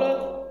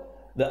store,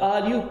 the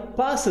ALU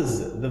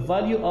passes the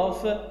value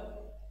of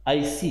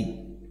IC.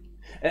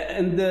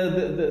 And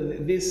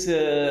this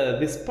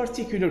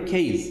particular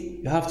case,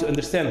 you have to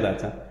understand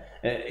that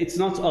it's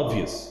not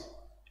obvious.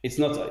 It's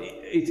not.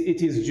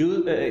 It is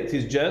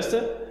just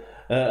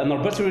an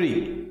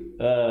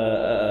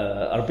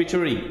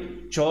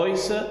arbitrary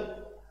choice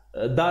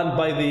done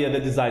by the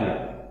designer.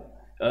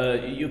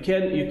 You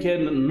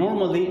can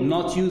normally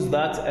not use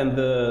that, and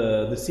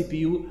the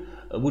CPU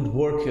would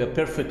work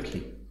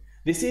perfectly.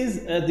 This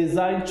is a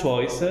design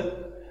choice.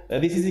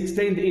 This is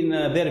explained in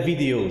their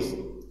videos.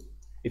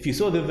 If you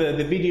saw the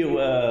video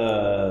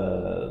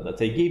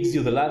that I gave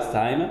you the last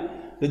time,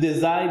 the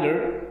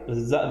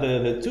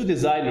two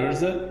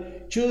designers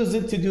choose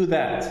it to do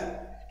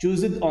that.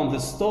 Choose it on the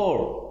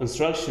store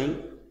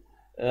instruction.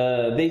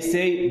 They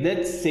say,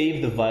 let's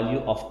save the value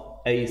of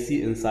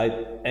AC inside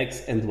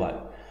X and Y.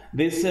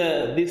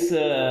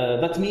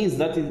 That means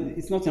that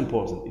it's not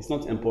important. It's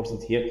not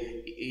important here.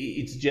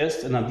 It's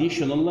just an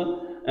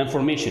additional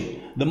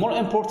information. The more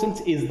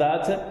important is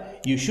that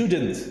you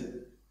shouldn't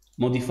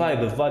modify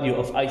the value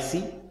of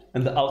IC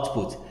and the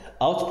output.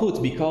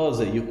 Output,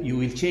 because you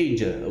will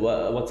change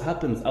what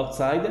happens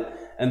outside,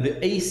 and the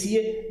AC,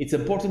 it's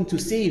important to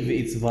save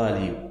its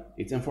value.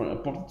 It's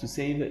important to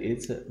save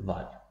its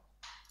value.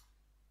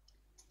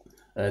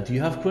 Do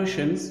you have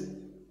questions?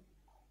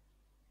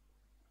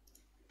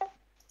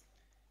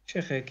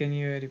 Sheikh, can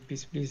you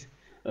repeat, please?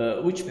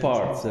 Which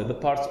parts? The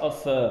parts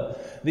of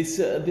this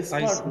part.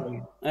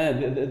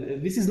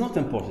 This is not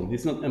important.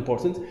 This is not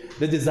important.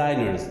 The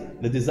designers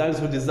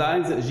who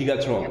designs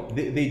Gigatron,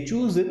 they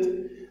choose it.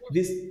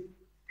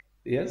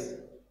 Yes.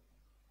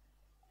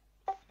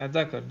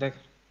 D'accord.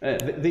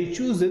 They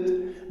choose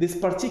it. This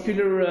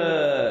particular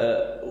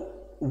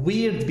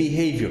weird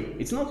behavior.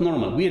 It's not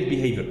normal. Weird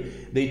behavior.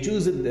 They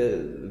choose it.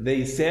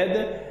 They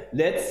said,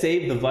 let's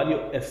save the value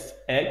of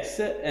X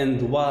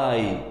and Y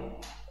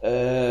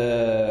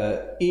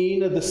in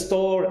the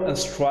store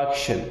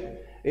instruction.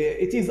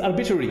 it is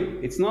arbitrary.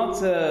 It's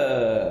not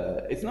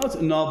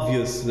an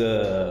obvious.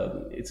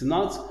 It's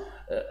not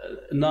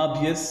an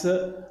obvious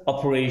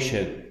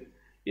operation.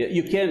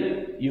 You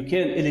can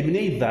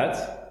eliminate that,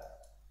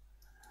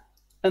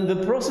 and the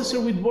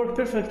processor would work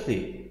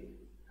perfectly,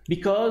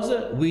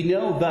 because we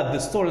know that the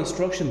store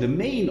instruction, the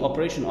main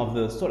operation of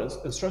the store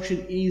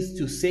instruction, is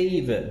to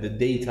save the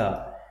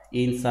data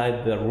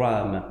inside the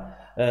RAM.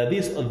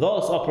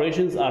 Those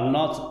operations are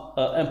not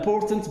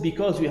important,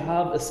 because we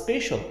have a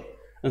special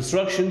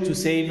instruction to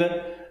save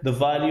the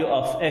value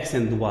of x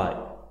and y.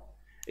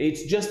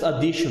 It's just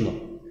additional,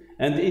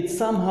 and it's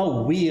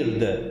somehow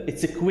weird.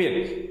 It's a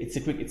quirk.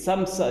 It's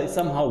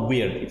somehow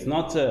weird. It's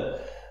not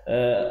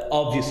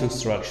obvious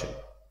instruction.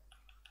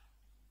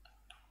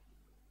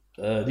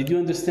 Did you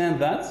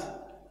understand that?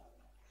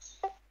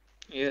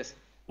 Yes.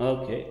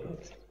 Okay.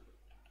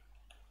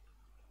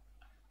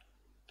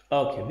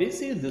 Okay,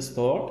 this is the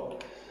store.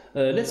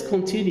 Let's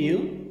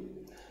continue.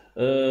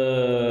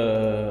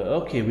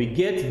 Okay, we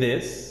get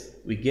this.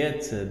 We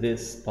get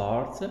this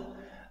part.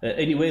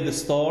 Anyway, the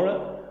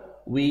store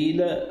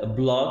will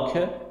block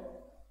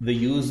the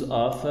use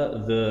of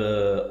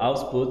the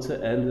output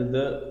and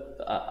the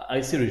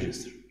IC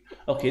register.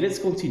 Okay, let's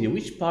continue.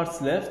 Which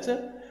parts left?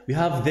 We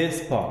have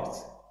this part.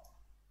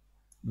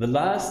 The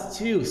last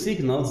two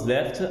signals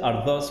left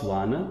are those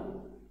one.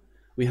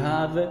 We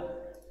have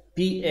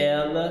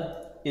PL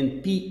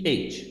and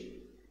PH,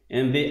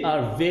 and they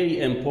are very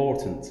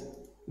important.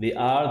 They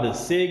are the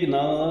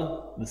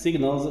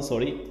signals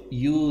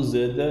used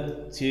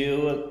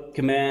to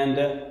command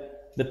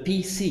the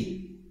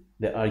PC.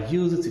 They are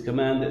used to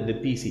command the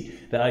PC.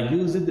 They are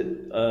used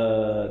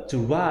to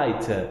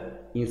write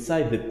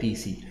inside the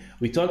PC.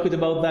 We talked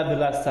about that the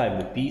last time.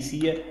 The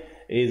PC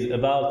is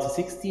about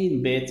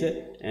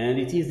 16-bit, and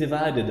it is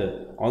divided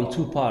on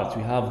two parts.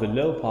 We have the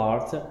low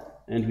part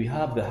and we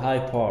have the high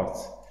part.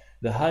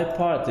 The high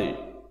part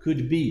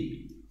could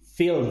be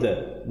filled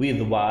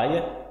with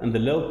Y, and the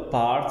low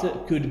part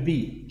could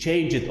be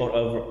changed or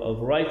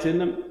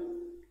overwritten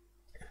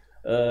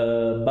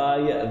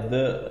by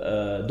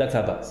the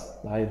database.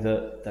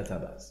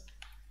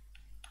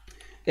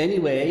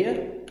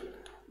 Anyway,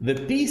 the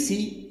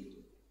PC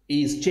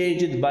is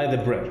changed by the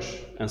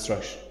branch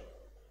instruction.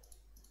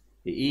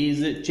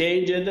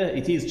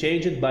 It is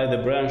changed by the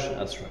branch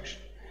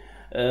instruction.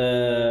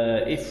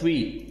 If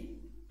we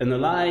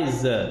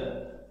analyze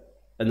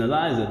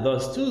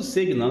those two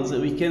signals,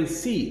 we can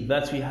see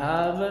that we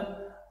have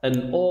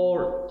an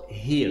OR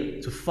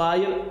here to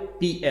fire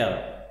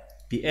PL.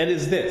 PL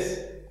is this.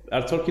 We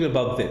are talking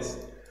about this.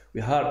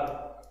 We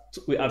are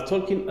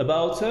talking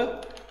about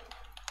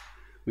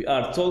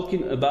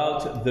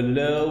the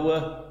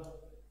low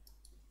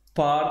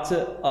part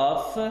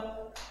of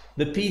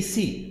the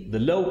PC. The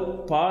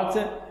low part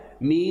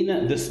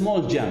mean the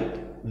small jump,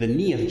 the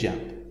near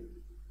jump.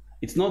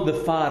 It's not the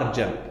far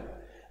jump.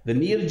 The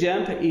near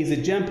jump is a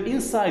jump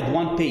inside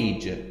one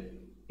page.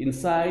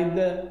 Inside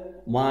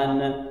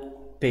one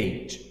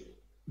page.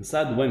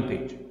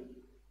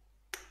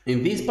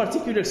 In this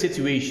particular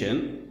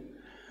situation,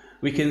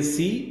 we can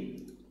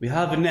see we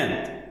have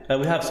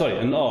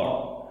an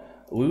OR.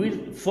 We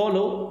will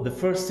follow the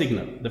first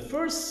signal. The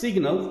first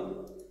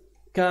signal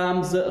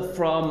comes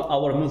from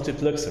our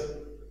multiplexer.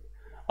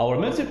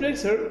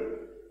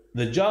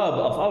 The job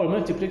of our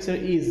multiplexer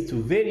is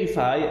to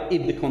verify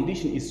if the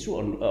condition is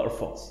true or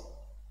false.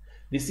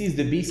 This is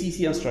the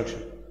BCC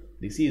instruction.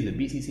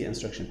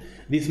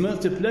 This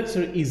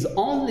multiplexer is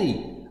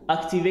only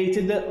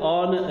activated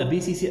on a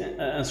BCC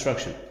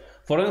instruction.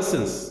 For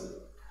instance,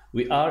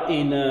 we are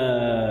in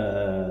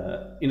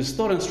a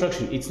store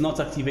instruction. It's not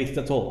activated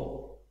at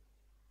all.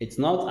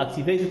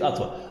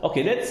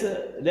 Okay, let's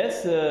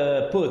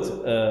put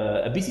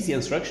a BCC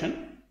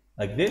instruction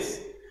like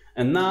this,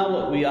 and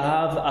now we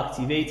have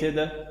activated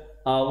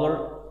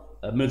our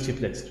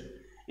multiplexer.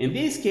 In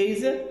this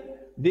case,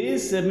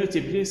 this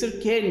multiplexer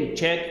can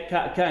check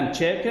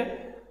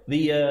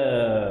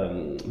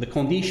the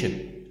condition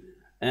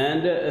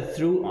and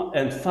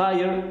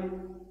fire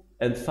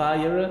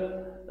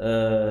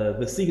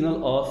the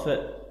signal of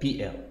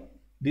PL.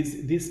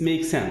 This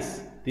makes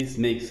sense.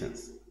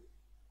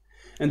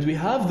 And we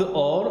have the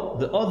OR.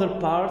 The other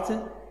part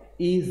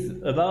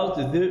is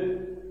about the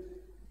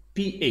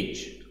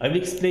PH. I will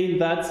explain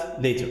that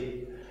later.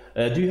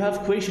 Do you have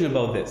question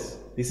about this?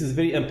 This is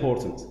very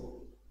important.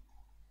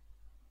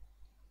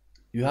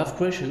 You have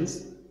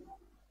questions?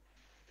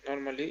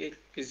 Normally it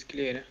is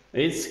clear.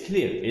 It's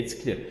clear.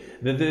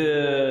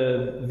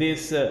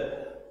 This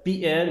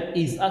PL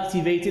is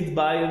activated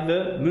by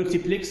the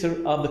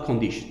multiplexer of the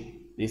condition.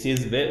 This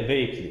is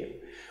very clear.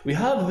 We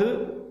have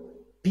the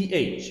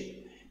PH.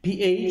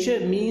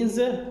 PH means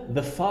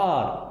the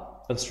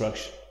far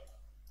instruction.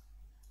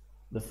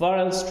 The far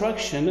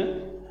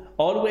instruction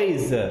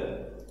always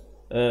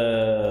with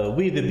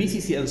the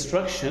BCC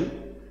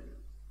instruction,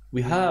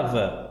 we have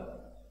a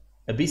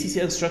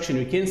BCC instruction.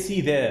 We can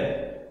see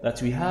there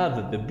that we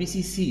have the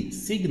BCC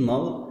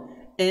signal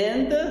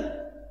and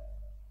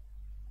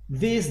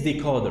this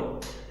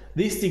decoder.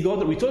 This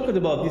decoder, we talked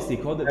about this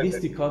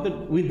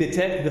decoder will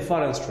detect the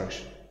far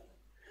instruction.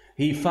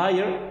 He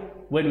fire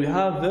when we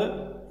have the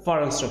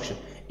far instruction.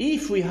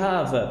 If we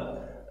have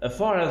a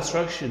far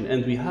instruction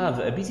and we have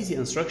a BCC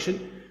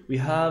instruction, we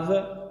have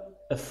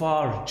a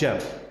far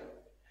jump.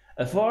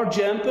 A far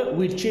jump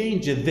will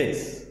change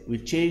this,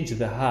 will change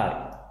the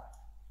high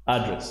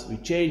address. We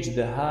change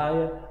the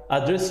high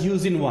address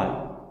using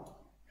Y.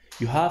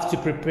 You have to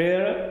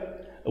prepare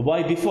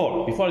Y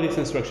before this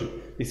instruction.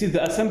 This is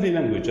the assembly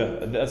language.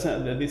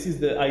 This is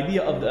the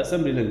idea of the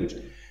assembly language.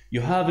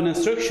 You have an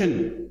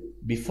instruction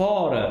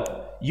before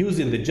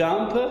using the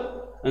jump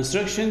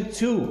instruction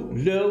to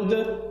load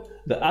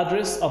the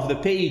address of the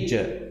page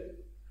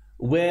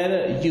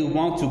where you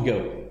want to go.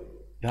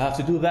 You have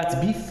to do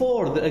that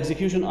before the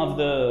execution of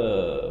the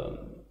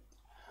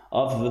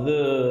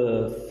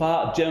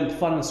jump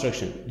far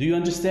instruction. Do you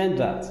understand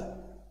that?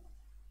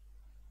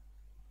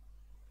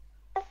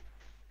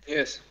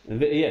 Yes.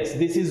 Yes,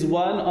 this is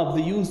one of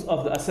the use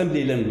of the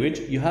assembly language.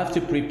 You have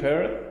to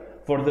prepare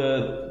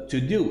to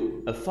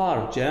do a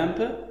far jump.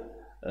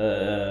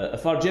 A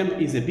far jump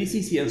is a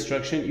BCC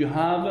instruction. You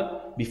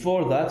have,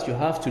 before that, you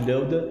have to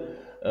load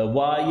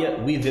Y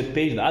with the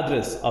page, the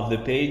address of the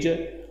page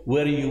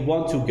where you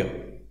want to go.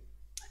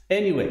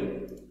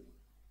 Anyway,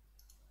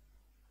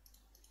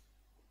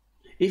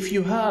 if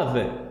you have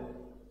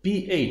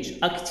PH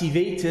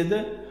activated,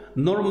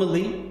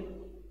 normally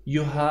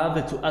you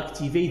have to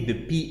activate the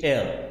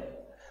PL.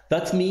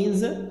 That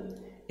means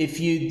if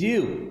you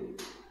do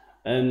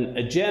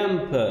a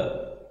jump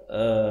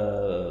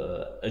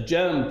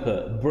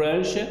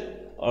branch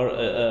or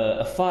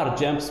a far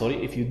jump,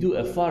 sorry, if you do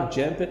a far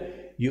jump,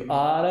 you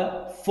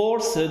are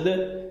forced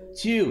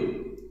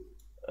to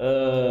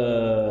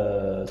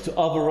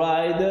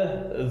override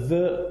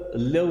the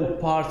low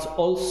part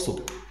also.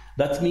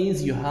 That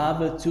means you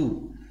have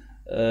to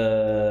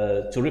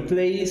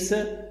replace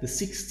the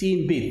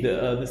 16-bit,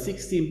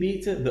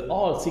 the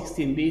all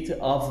 16-bit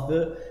of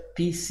the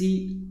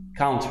PC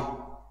counter.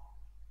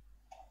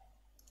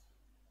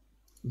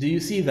 Do you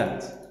see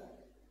that?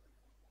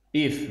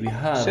 If we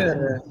have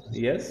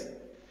yes.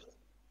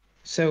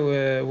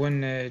 So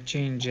when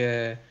change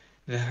the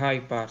high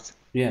part.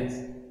 Yes.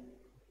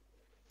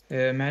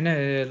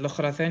 معناه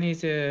الأخرى ثاني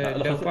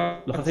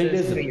الأخرى ثاني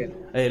لازم.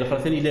 أي الأخرى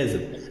ثاني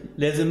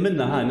لازم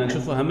منا هاي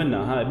نشوفها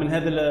منا هاي من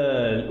هذا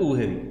الأو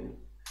هذه.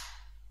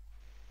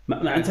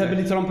 معناتها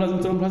باللي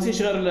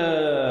ترومبلاسيش غير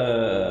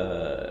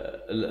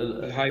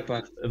الهاي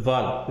بارت.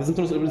 فوالا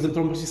لازم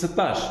ترومبلاسي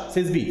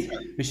 16 بيت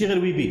ماشي غير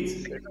 8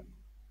 بيت.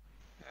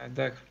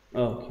 داك.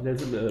 اوكي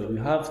لازم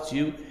you have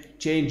to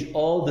change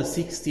all the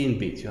 16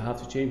 bit. You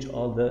have to change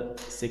all the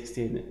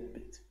 16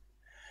 bit.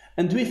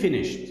 And we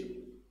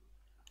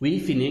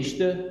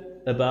finished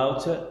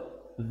about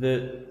the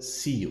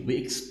CU. We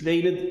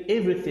explained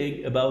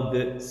everything about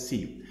the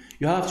CU.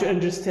 You have to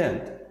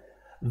understand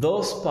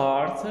those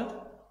parts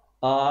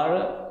are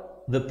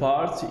the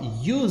parts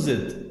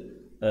used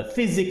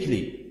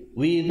physically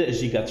with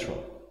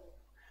Gigatron.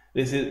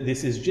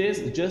 This is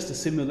just a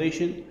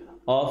simulation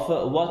of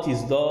what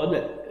is done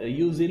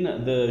using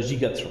the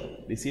Gigatron.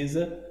 This is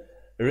a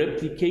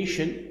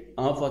replication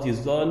of what is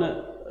done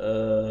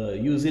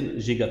using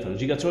Gigatron.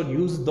 Gigatron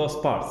used those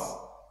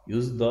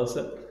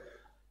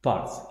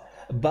parts.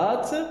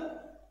 But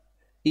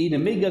in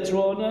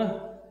Megatron,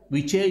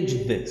 we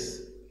changed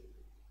this.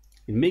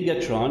 In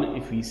Megatron,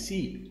 if we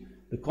see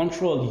the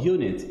control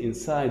unit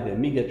inside the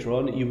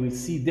Megatron, you will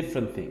see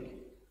different thing.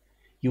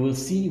 You will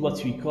see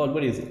what we call,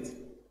 what is it?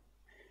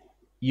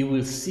 You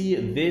will see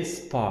this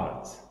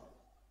part.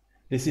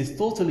 This is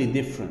totally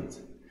different.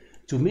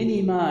 To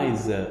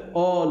minimize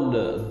all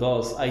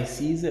those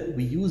ICs,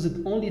 we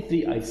used only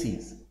 3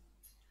 ICs.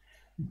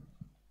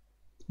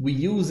 We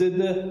used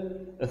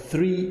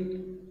 3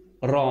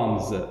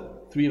 ROMs,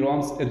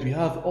 and we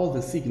have all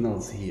the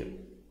signals here.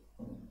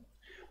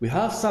 We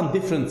have some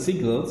different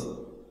signals,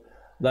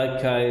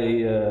 like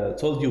I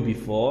told you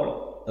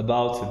before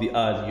about the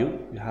RU.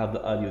 We have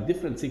the RU,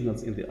 different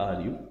signals in the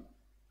RU.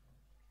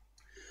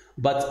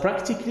 But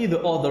practically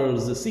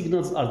the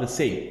signals are the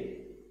same,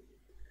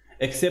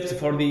 except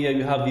for the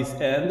you have this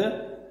end.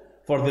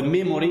 For the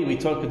memory, we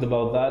talked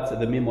about that.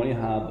 The memory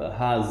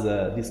has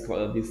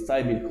this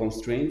timing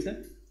constraint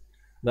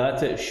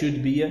that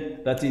should be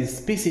that is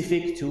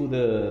specific to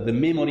the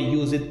memory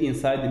used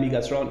inside the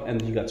Megatron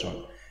and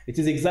Gigatron. It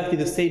is exactly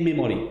the same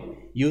memory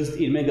used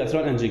in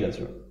Megatron and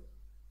Gigatron,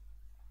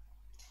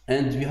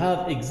 and we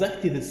have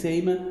exactly the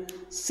same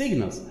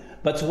signals.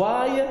 But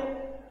why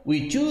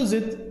we choose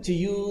it to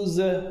use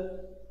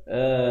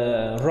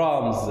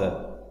ROMs?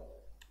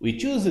 We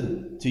choose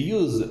to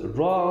use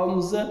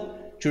ROMs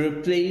to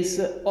replace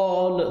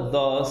all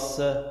those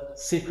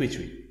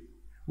circuitry.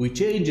 We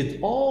changed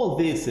all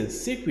this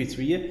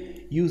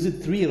circuitry using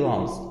 3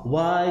 ROMs.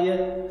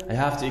 Why? I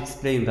have to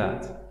explain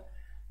that.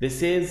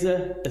 This is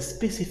a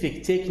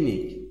specific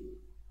technique.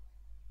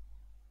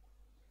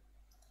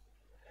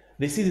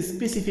 This is a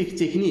specific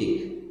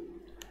technique.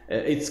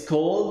 It's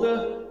called,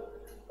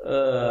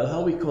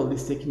 how we call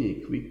this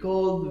technique? We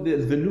call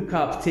the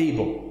lookup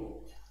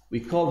table. We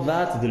call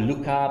that the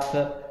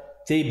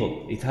lookup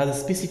table. It has a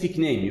specific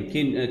name. You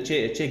can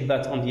check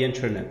that on the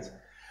internet.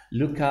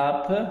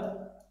 Lookup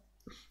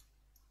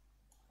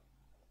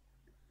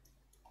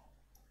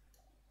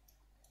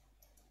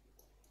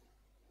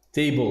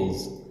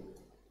tables.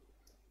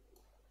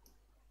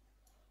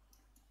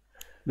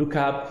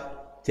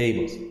 Lookup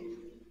tables.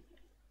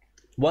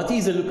 What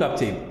is a lookup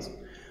table?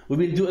 We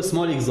will do a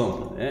small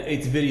example.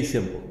 It's very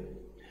simple.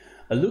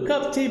 A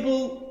lookup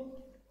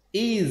table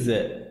is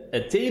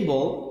a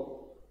table,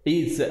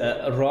 is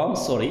a RAM,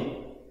 sorry.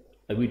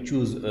 I will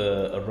choose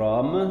a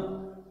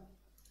RAM.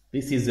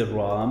 This is a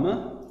RAM.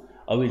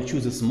 I will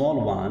choose a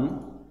small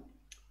one.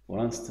 For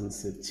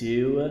instance,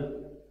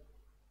 2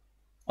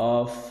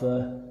 of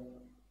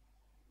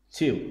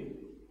 2.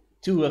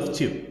 2 of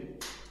 2.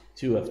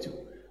 2 of 2.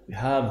 We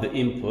have the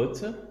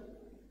input.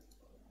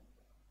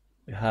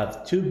 We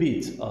have 2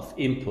 bits of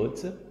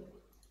input.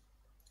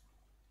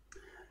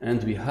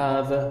 And we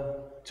have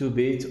 2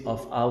 bits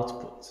of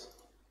output.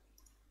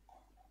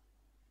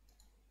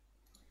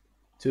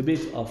 2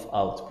 bits of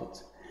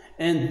output.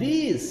 And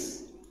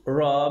this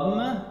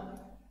RAM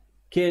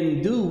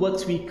can do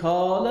what we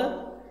call,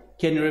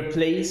 can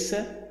replace,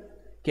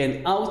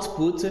 can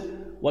output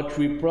what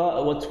we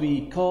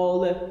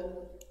call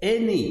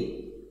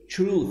any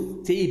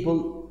truth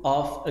table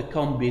of a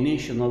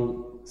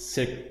combinational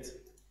circuit.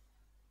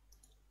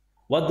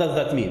 What does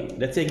that mean?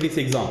 Let's take this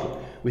example.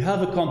 We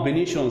have a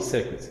combinational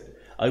circuit.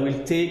 I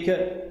will take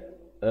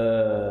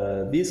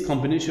this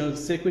combinational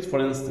circuit, for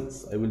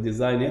instance. I will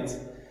design it.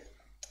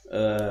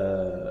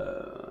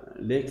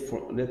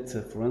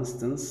 For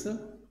instance,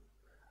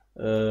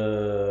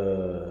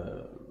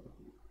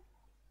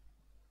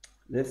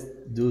 let's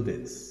do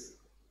this.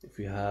 If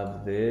we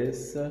have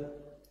this,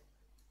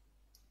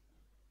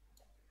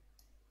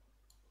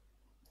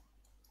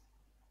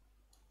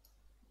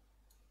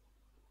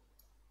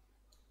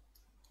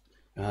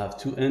 I have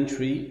 2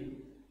 entry.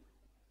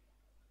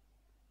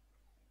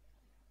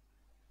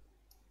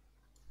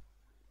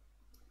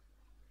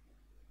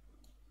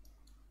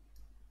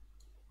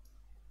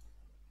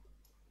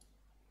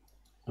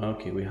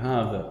 Okay, we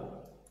have,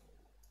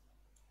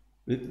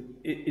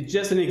 it's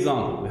just an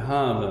example. We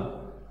have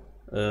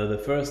the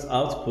first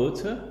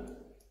output,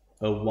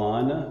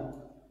 O1,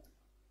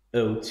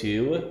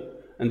 O2,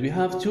 and we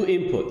have 2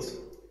 inputs,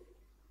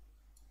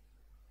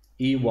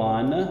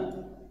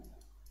 E1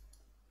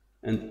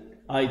 and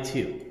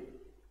I2.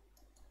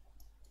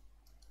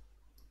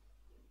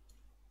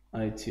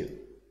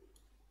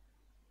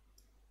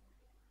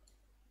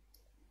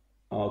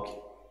 Okay.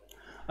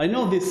 I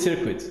know this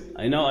circuit.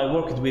 I know I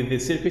worked with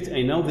this circuit.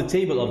 I know the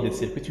table of this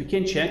circuit. You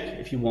can check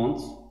if you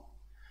want.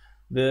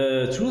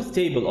 The truth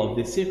table of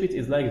this circuit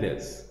is like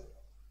this.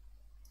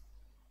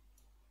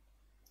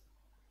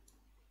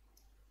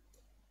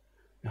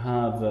 I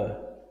have,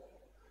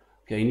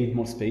 okay, I need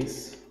more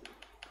space.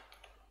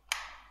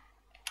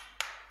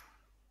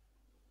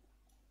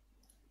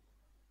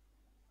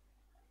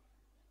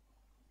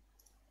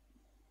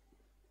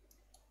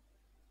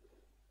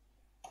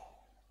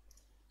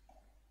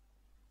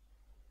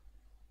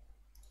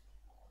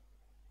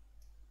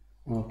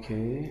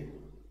 Okay.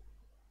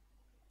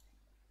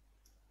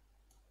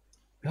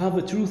 We have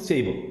a truth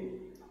table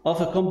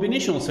of a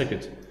combinational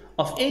circuit,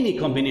 of any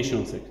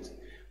combinational circuit.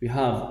 We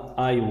have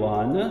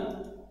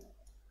I1,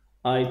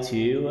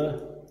 I2,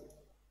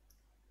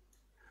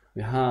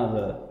 we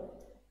have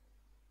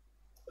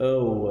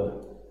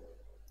O1,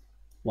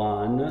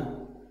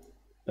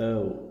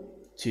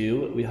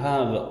 O2, we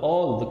have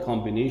all the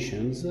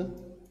combinations,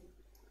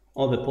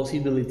 all the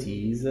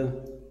possibilities,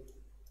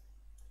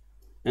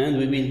 and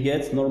we will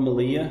get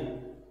normally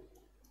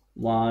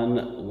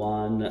 1,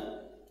 1,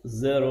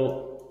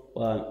 0,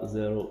 1,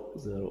 0,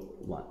 0,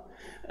 1.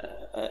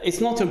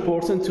 It's not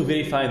important to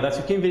verify that.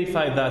 You can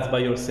verify that by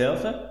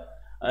yourself.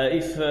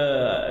 If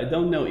I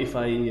don't know if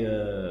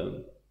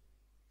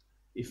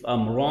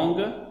I'm wrong,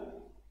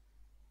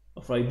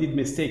 if I did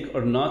mistake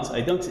or not,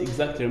 I don't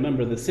exactly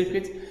remember the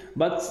circuit,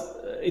 but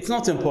it's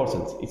not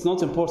important. It's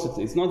not important.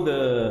 It's not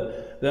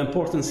the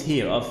importance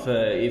here of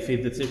if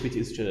the circuit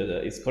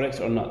is correct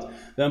or not.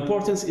 The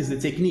importance is the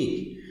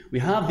technique. We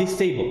have this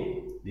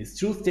table, this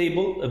truth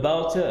table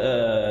about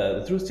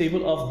the truth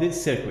table of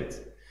this circuit.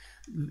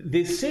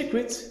 This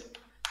circuit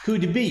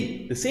could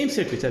be, the same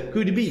circuit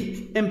could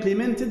be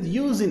implemented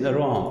using a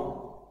RAM,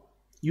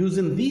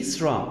 using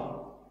this RAM.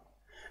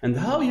 And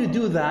how you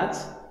do that?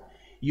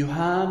 You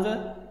have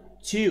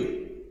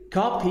to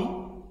copy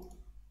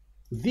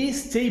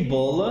this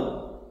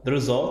table, the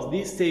result,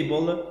 this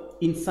table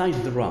inside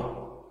the RAM.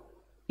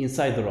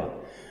 Inside the RAM.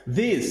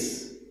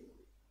 This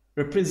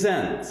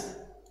represents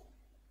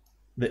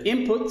the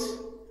input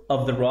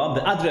of the RAM,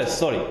 the address,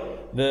 sorry,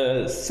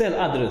 the cell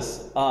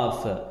address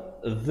of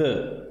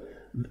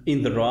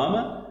in the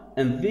RAM,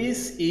 and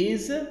this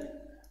is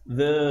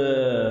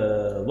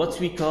the what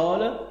we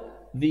call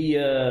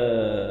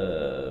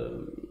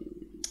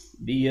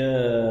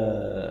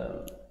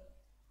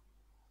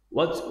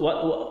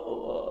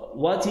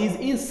what is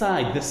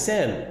inside the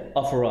cell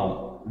of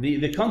RAM,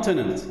 the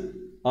content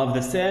of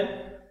the cell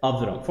of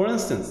the ROM. For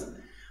instance,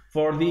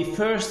 for the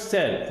first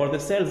cell, for the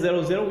cell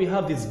 00, we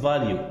have this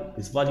value.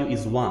 This value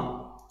is 1.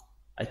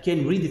 I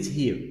can read it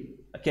here.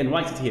 I can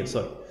write it here,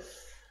 sorry.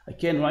 I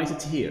can write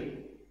it here.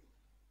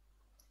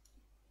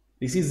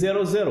 This is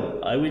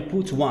 00. I will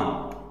put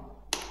 1.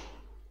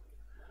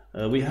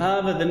 We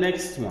have the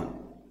next one.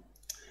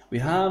 We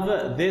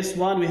have this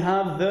one. We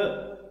have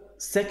the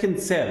second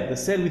cell, the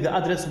cell with the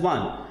address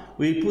 1.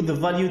 We put the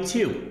value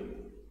 2.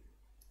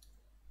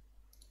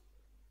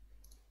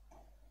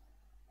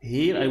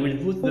 Here I will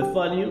put the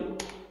value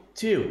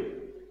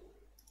 2.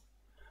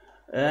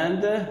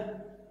 And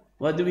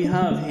what do we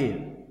have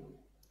here?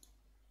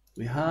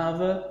 We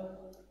have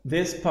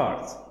this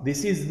part.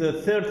 This is the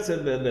third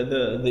cell,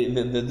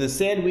 the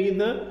cell with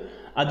the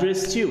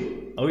address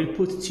 2. I will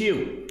put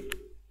 2.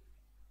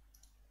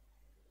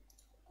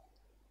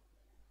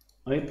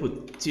 I will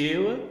put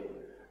 2.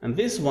 And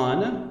this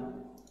one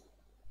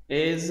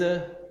is,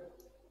 the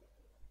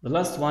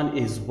last one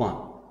is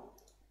 1.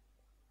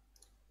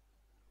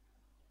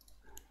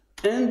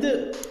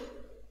 And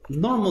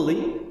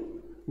normally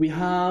we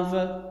have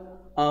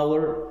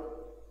our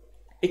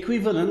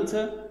equivalent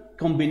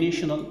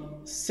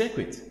combinational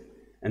circuit,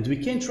 and we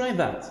can try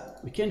that.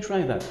 We can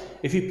try that.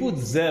 If we put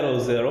 0,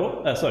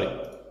 0,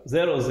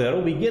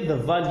 we get the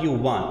value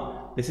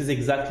 1. This is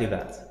exactly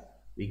that.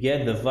 We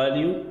get the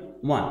value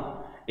 1.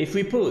 If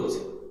we put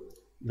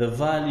the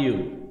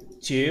value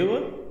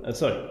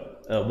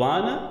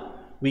 1,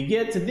 we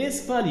get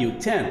this value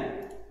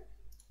 10.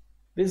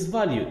 This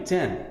value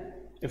 10.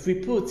 If we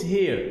put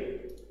here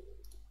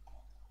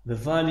the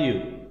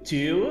value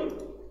 2,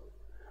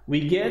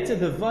 we get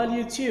the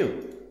value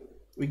 2.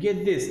 We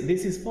get this.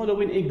 This is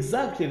following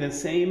exactly the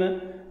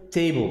same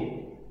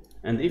table.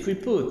 And if we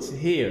put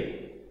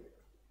here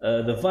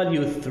the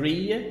value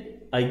 3,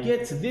 I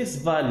get this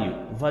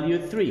value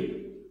 3.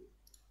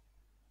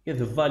 Get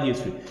the value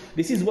 3.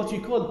 This is what we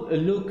call a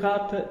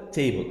lookup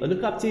table. A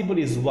lookup table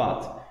is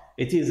what?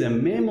 It is a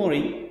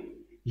memory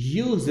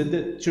used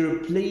to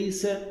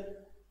replace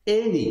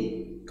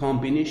any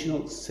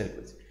combinational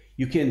circuit.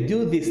 You can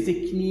do this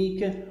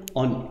technique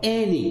on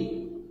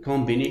any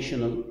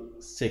combinational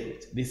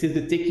circuit. This is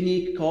the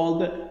technique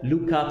called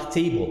lookup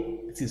table.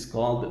 This is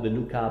called the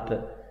lookup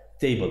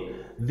table.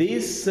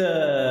 This,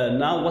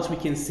 now what we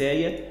can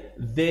say,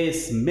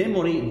 this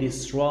memory,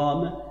 this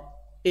ROM,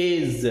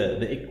 is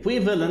the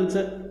equivalent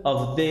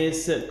of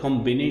this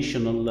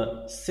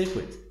combinational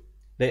circuit.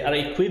 They are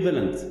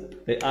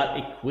equivalent. They are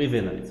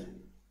equivalent.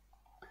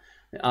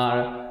 They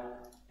are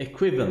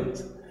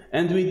equivalent.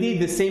 And we did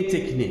the same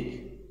technique.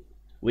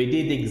 We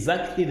did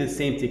exactly the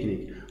same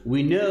technique.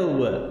 We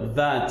know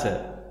that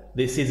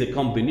this is a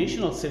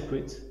combinational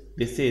circuit.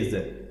 This is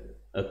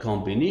a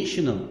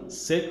combinational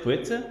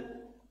circuit.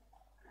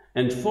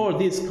 And for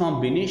this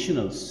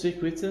combinational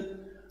circuit,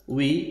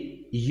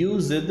 we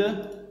used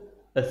a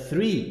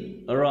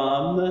 3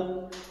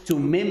 ROM to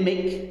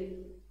mimic,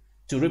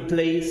 to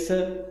replace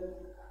those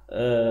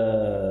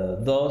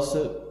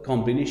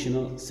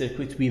combinational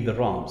circuits with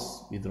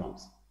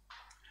ROMs.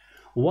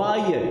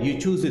 Why you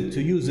choose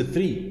to use a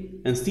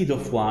 3 instead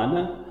of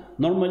 1?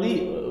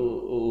 Normally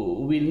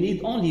we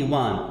need only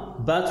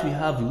 1, but we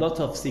have a lot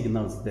of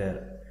signals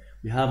there.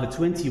 We have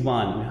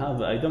 21, we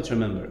have, I don't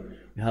remember,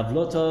 we have a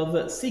lot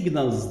of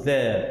signals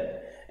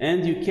there,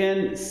 and you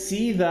can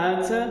see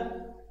that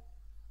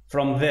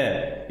from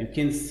there. You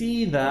can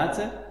see that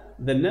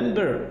the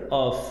number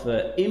of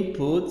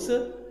inputs,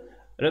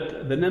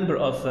 the number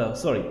of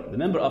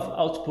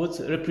outputs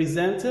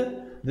represent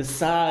the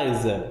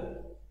size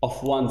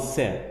of one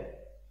cell.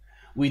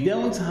 We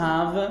don't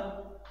have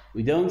a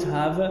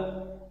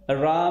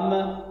RAM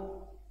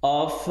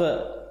of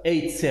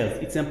 8 cells.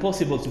 It's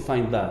impossible to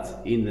find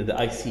that in the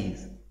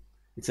ICs.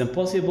 It's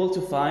impossible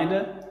to find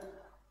a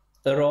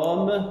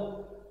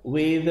ROM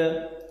with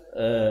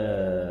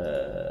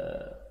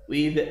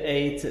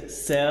 8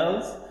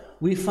 cells.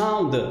 We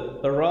found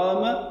a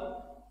ROM.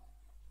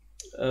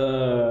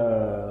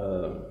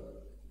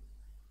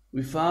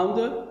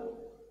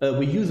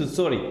 We used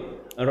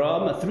a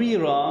ROM, 3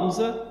 ROMs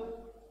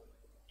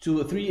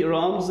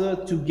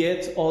to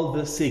get all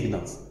the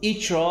signals.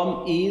 Each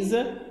ROM is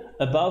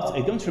about,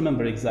 I don't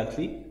remember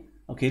exactly.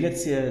 Okay,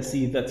 let's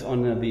see that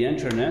on the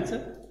internet.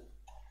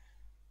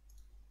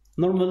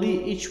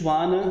 Normally each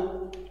one,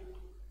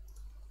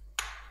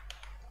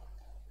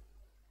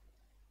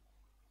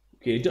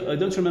 okay, I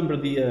don't remember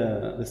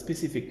the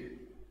specific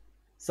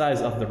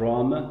size of the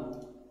ROM.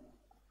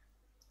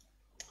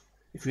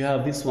 If we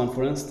have this one,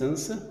 for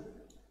instance,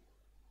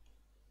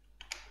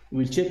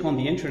 we'll check on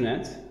the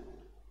internet.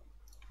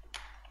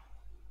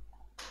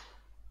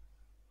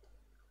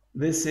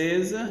 This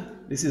is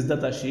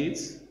data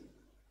sheets.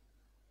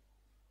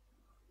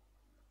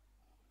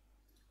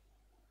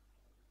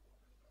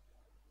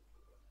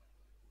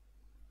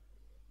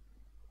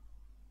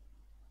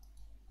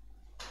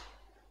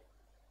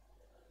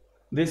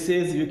 This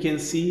is, you can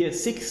see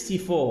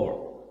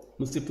 64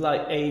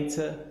 multiply 8,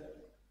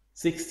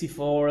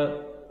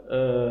 64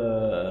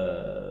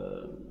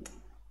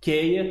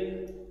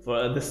 K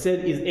For the cell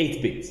is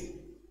 8 bits.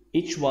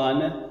 Each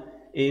one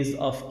is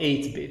of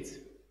 8 bits.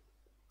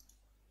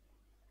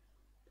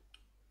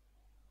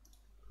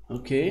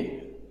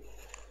 Okay.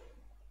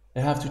 I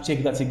have to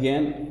check that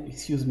again.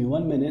 Excuse me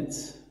 1 minute.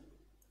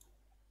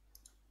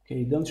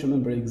 Okay, don't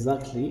remember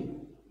exactly.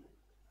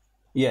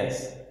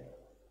 Yes.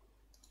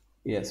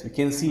 Yes, we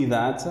can see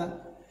that.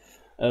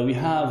 We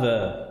have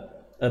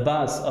a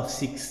bus of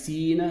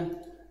 16,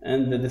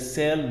 and the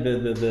cell,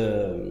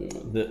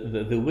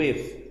 the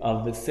width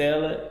of the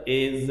cell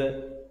is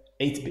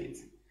 8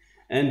 bits.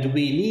 And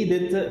we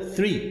needed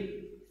 3.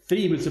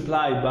 3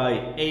 multiplied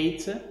by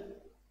 8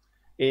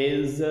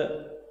 is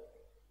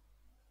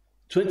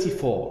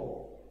 24.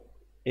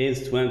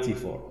 Is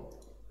 24.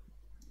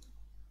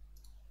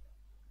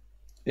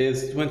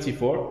 Is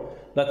 24.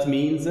 That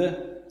means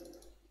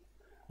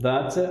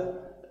that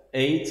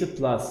 8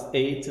 plus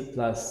 8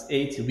 plus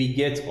 8, we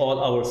get all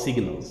our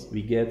signals.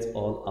 We get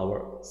all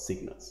our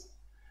signals.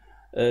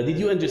 Did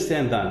you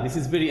understand that? This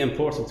is very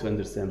important to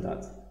understand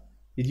that.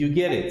 Did you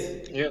get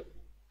it? Yeah.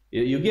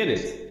 You get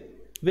it?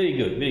 Very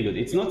good, very good.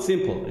 It's not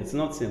simple. It's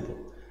not simple.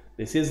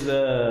 This is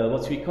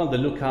what we call the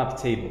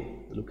lookup table.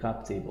 The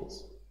lookup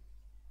tables.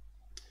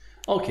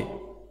 Okay.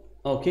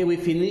 Okay, we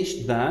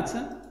finished that.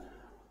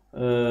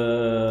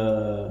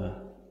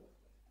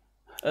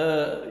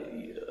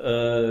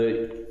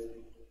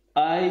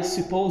 I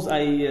suppose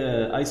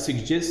I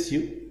suggest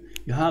you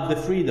have the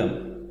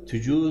freedom to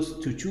choose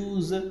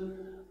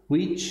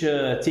which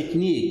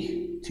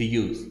technique to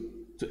use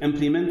to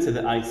implement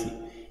the IC.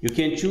 You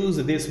can choose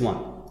this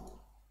one,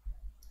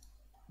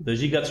 the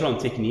Gigatron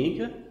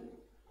technique,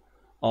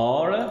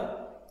 or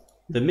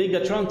the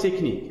Megatron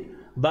technique.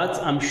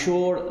 But I'm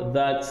sure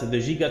that the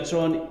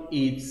Gigatron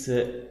is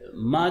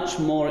much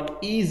more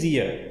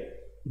easier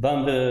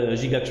than the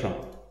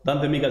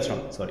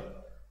Megatron, sorry,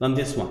 than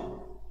this one.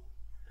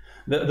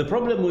 The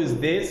problem with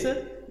this,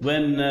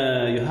 when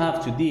you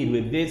have to deal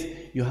with this,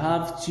 you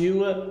have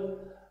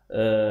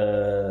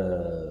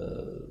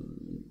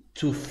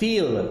to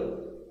feel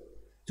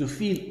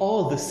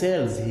all the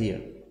cells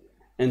here,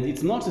 and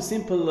it's not a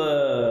simple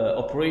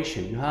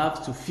operation. You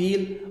have to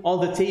feel all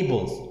the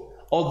tables,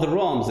 all the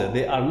ROMs.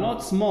 They are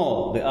not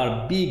small; they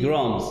are big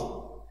ROMs,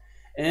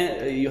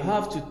 and you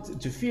have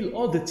to feel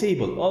all the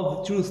table, all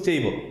the truth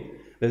table.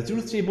 The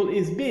truth table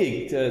is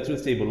big.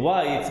 Truth table.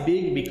 Why it's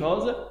big?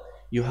 Because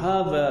you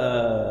have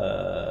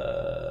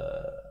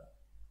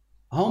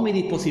how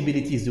many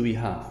possibilities do we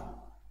have?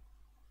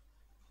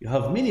 You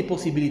have many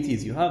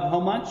possibilities. You have how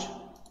much?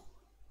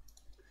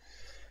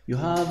 You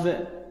have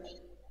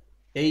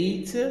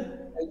 8.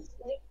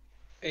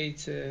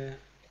 8.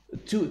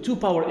 2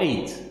 power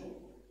 8.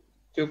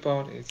 2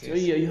 power 8. So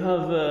yeah, you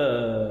have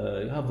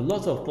a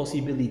lot of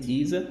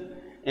possibilities,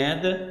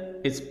 and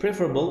it's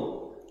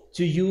preferable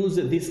to use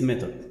this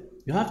method.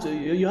 You have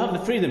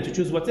the freedom to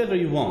choose whatever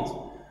you want.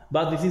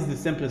 But this is the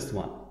simplest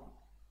one.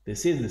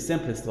 This is the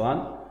simplest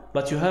one,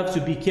 but you have to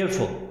be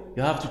careful.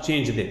 You have to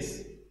change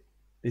this.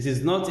 This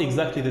is not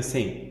exactly the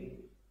same.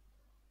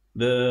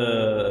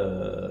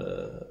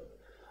 The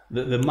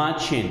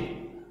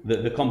matching,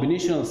 the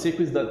combinational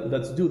circuits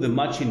that do the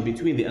matching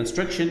between the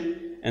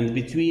instruction and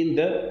between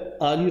the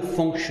ALU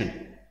function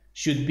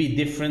should be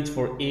different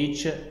for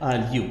each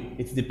ALU.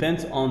 It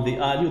depends on the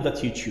ALU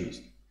that you choose.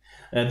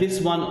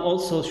 This one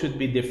also should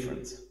be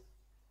different.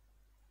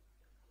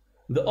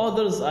 The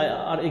others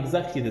are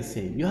exactly the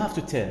same. You have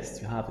to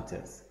test. You have to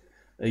test.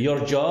 Your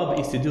job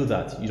is to do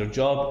that. Your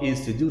job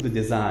is to do the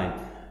design.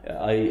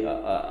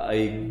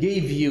 I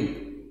gave you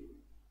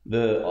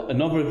an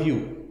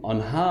overview on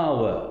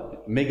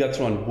how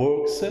Megatron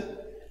works,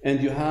 and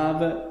you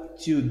have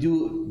to do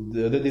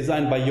the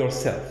design by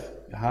yourself.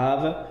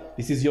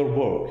 This is your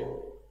work.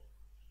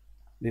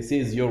 This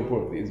is your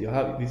work.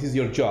 This is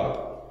your job.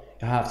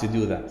 You have to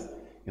do that.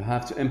 You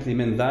have to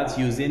implement that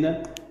using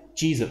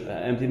Logisim.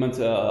 Implement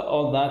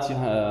all that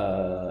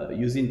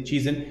using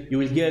Logisim. You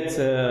will get,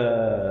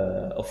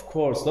 of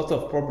course, a lot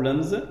of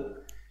problems.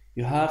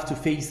 You have to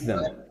face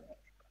them.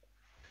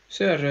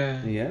 سير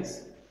Yes.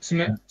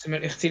 سمع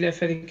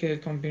الاختلاف هذيك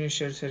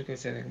الكومبينيشن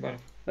سيركت هذاك برك.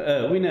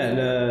 وينه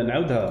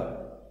نعاودها؟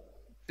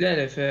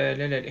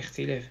 لا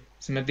الاختلاف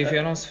سمع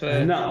الديفيرونس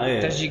في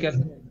تاع جيجا.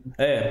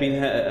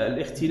 بين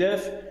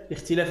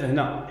الاختلاف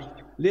هنا.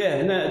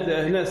 ليه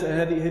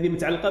هنا هذه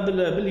متعلقه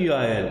باليو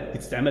اي ال اللي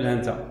تستعملها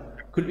انت.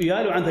 كل يو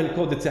ال وعندها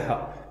الكود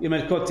تاعها. اما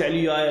الكود تاع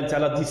اليو اي ال تاع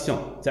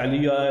لاديسيون تاع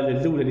اليو ال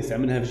الاولى اللي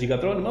استعملها في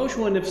جيجاترون ماهوش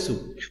هو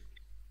نفسه.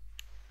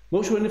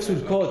 ماهوش هو نفسه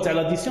الكود تاع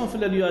لاديسيون في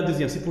اليو ال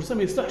دوزيام. سي بور سا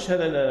ما يصلحش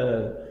هذا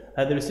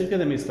السيركل.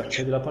 هذا ما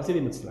يصلحش. هذه لابارتي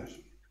اللي ما تصلحش.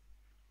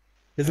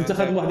 لازم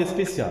تاخذ واحد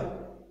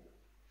سبيسيال.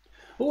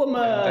 هو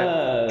ما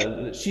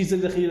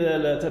الشيزل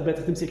اللي تبغي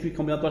تمسك فيه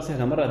كومبيناتوار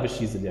سهله مره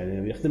بالشيزل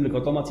يعني يخدم لك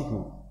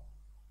اوتوماتيكمون.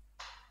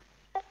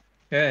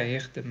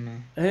 يخدم.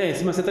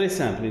 اسمها سي تري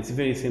سامبل. It's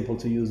very simple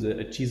to use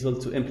a chisel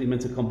to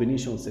implement a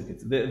combinational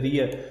circuit.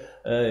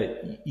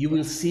 You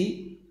will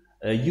see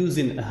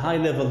using a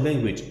high-level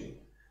language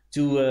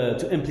to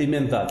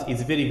implement that.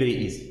 It's very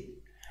easy.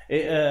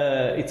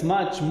 It's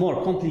much more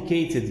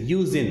complicated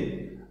using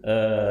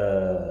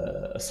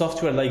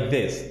software like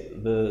this,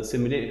 the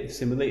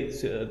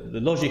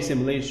logic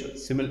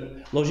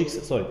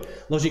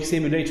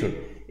simulator,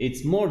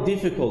 it's more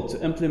difficult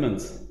to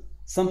implement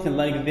something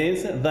like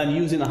this than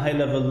using a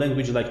high-level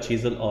language like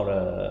Chisel or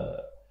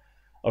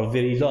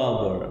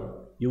Verilog.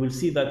 Or you will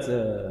see that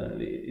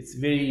it's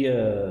very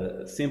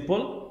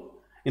simple.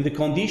 In the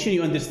condition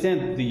you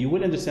understand, you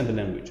will understand the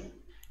language.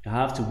 You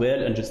have to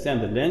well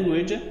understand the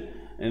language.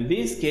 In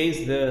this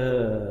case,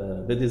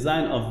 the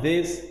design of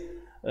this,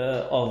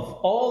 of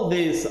all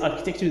these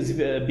architectures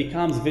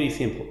becomes very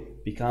simple.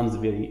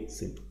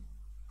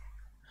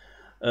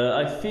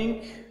 I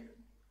think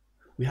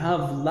we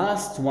have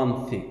last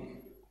one thing.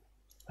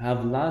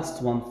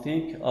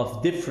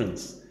 Of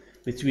difference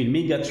between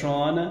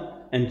Megatron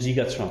and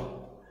Gigatron.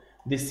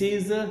 This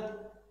is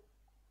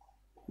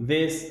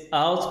this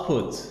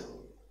output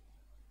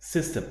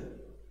system.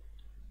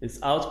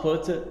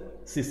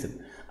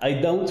 I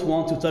don't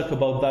want to talk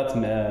about that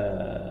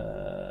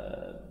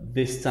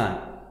this time.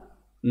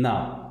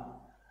 Now,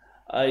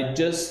 I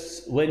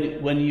just,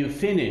 when you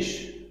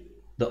finish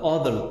the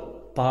other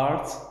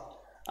part,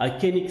 I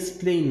can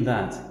explain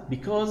that,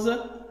 because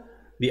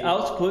the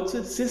output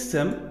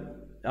system,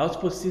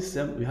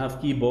 we have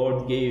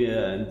keyboard,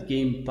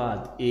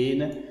 gamepad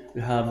in,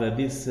 we have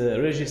this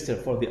register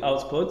for the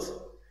output,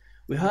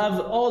 we have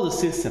all the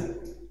system.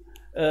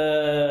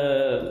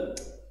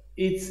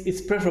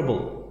 It's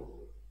preferable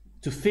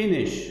to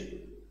finish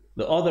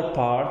the other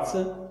parts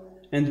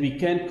and we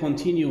can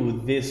continue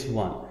with this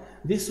one.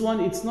 This one,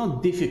 it's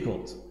not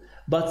difficult,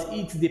 but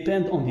it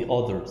depends on the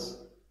others.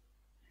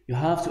 You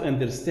have to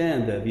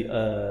understand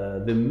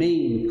the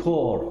main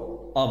core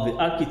of the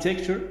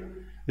architecture.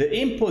 The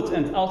input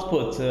and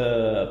output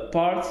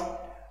part,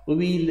 we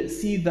will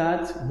see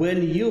that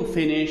when you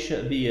finish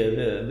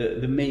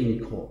the main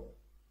core.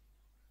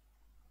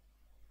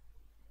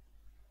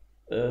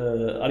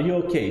 Are you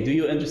okay? Do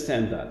you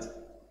understand that?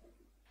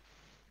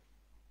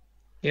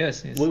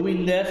 Yes. We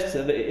will left,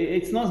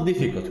 it's not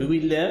difficult. We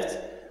will left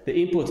the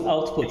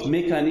input-output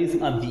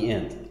mechanism at the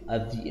end.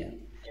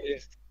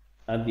 Yes.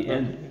 At the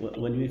end,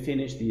 when we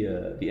finish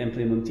the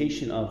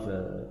implementation of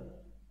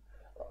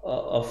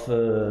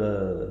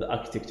the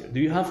architecture. Do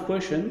you have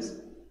questions?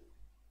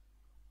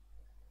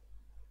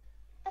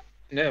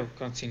 No,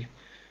 continue.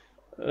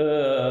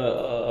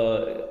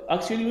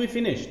 Actually, we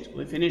finished.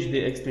 We finished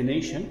the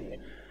explanation.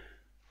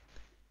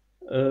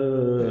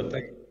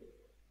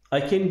 I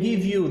can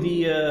give you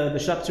the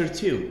chapter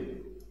 2.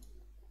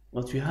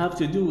 What we have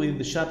to do with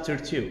the chapter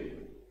 2.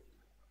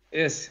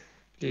 Yes,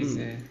 please.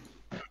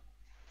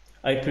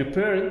 I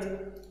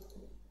prepared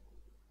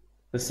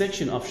the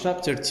section of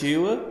chapter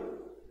 2.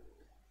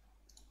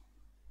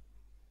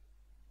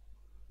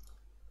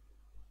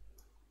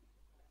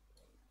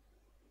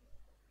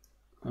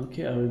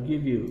 Okay, I will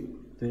give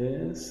you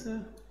this.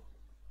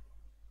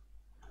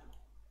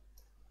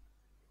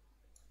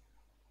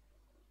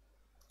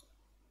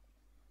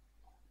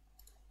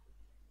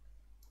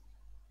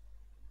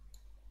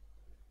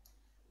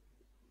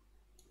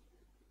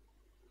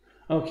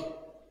 Okay.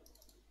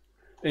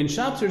 In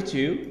chapter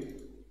 2,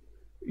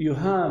 you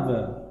have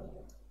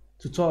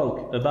to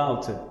talk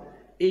about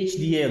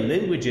HDL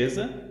languages.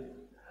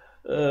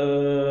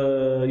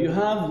 You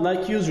have,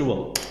 like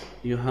usual,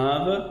 you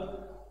have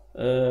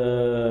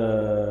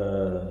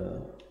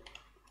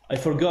I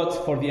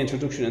forgot for the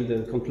introduction and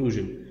the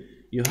conclusion.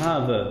 You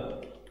have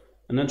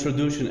an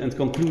introduction and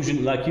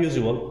conclusion like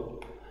usual.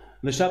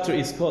 The chapter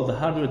is called the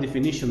hardware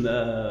definition,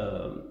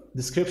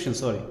 description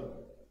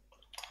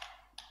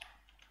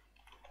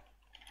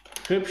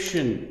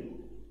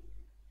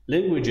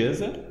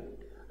languages.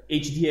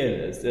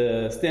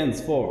 HDL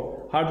stands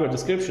for hardware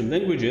description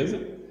languages.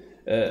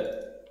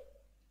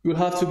 You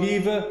have to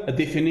give a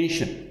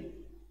definition.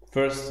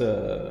 First,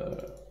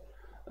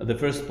 the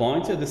first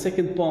point. The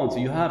second point,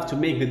 you have to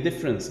make the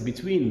difference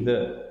between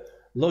the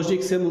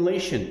logic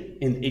simulation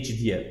and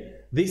HDL.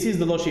 This is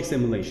the logic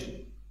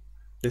simulation.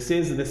 This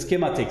is the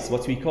schematics,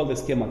 what we call the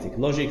schematic.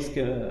 Logic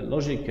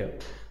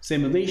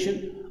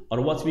simulation,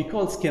 or what we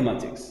call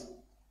schematics.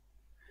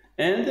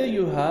 And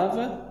you have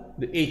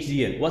the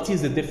HDL. What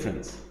is the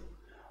difference?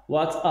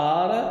 What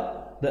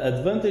are the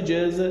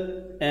advantages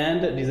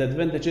and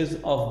disadvantages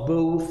of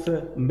both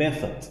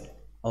methods?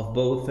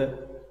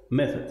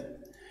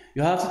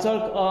 You have to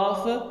talk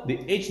of the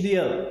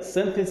HDL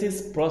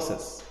synthesis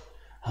process.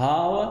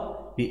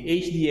 How the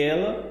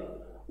HDL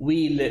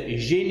will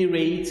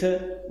generate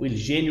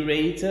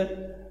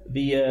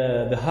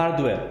the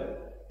hardware.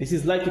 This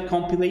is like a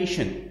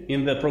compilation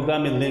in the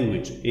programming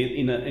language,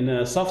 in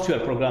a software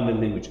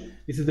programming language.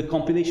 This is the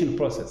compilation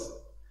process.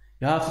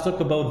 You have to talk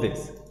about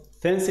this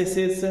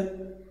synthesis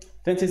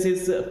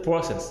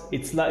process.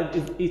 It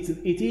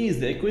is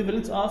the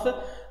equivalent of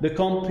the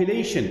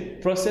compilation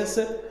process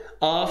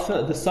of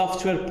the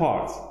software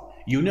part.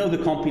 You know the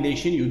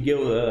compilation, you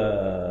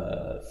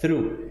go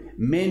through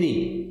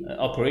many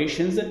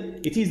operations.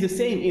 It is the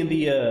same in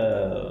the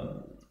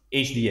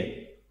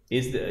HDL.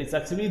 It's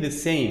actually the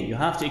same. You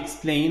have to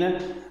explain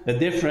the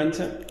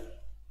different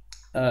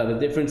the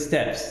different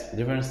steps.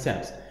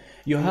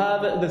 You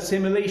have the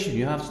simulation.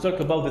 You have to talk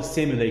about the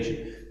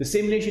simulation. The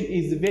simulation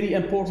is very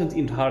important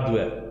in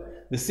hardware.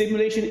 The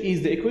simulation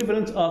is the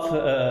equivalent of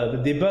the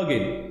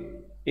debugging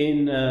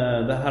in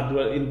the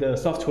hardware, in the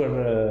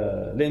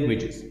software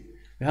languages.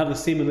 You have the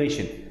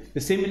simulation. The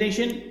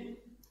simulation,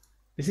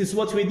 this is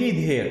what we did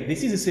here.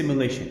 This is a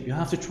simulation. You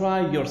have to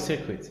try your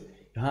circuit.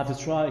 You have to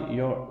try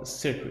your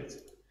circuit.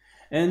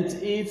 And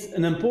it's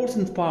an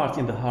important part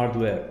in the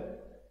hardware.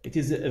 It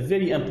is a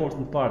very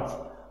important part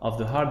of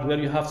the hardware.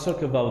 You have to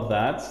talk about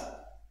that,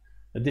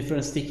 a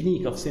different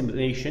technique of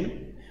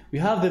simulation. We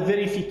have the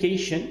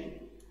verification.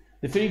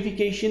 The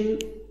verification,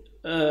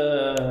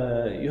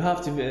 you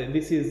have to,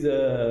 this is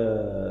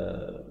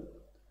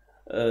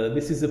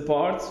the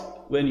part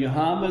when you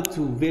have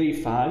to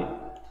verify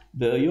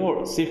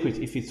your circuit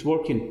if it's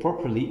working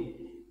properly.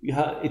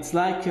 It's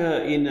like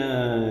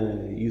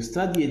you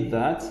studied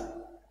that,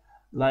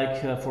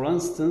 like for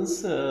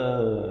instance,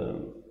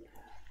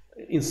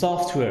 in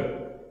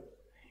software,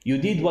 you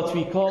did what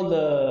we call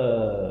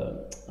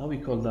how we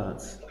call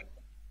that?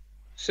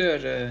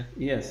 Sir,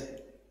 yes.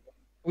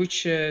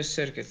 Which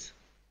circuit?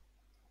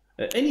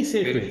 Any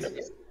circuit.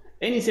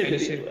 Any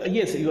circuit.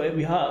 Yes,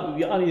 we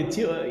are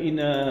in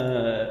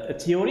a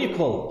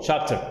theoretical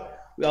chapter.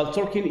 We are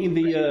talking in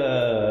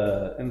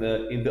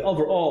the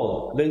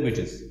overall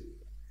languages.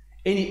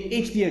 Any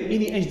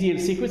HDL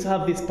circuits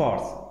have this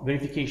part,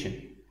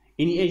 verification.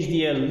 Any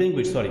HDL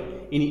language, sorry,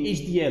 any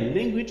HDL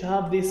language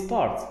have this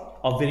part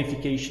of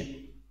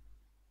verification.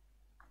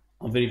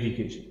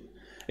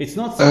 It's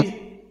not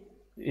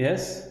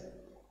yes.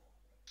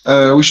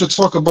 We should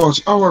talk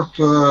about our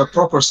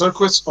proper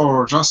circuits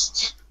or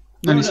just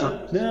any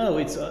circuit? No,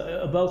 it's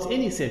about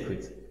any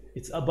circuit.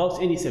 It's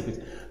about any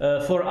circuit.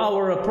 For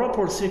our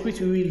proper circuit,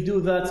 we will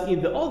do that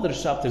in the other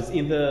chapters,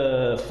 in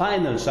the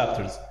final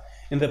chapters,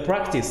 in the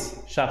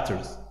practice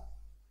chapters,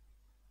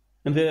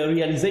 in the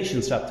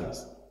realization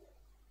chapters.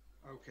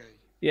 Okay.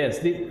 Yes,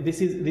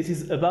 this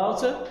is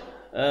about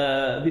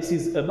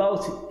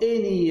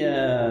any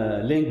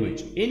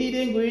language. Any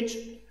language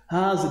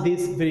has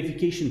these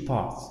verification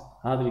parts.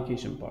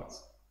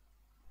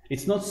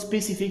 It's not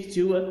specific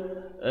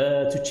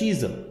to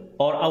Chisel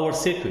or our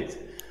circuit.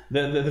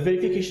 The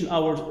verification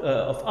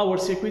of our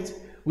circuit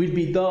will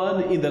be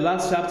done in the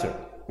last chapter.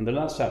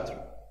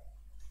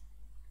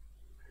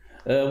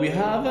 We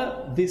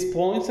have this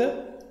point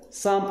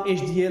some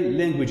HDL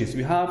languages.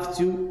 We have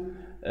to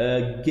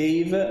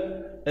give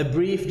a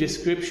brief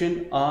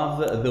description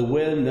of the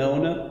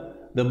well-known,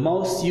 the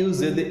most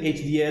used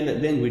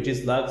HDL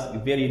languages like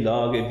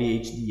Verilog,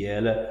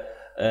 VHDL,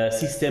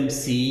 System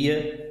C,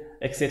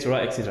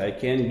 etc., etc. I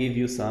can give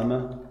you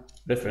some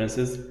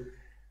references.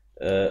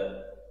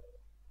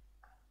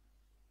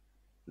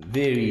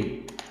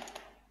 Very,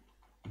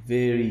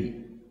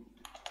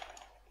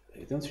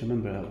 I don't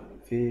remember how.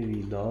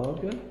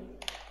 Verilog,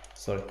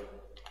 sorry,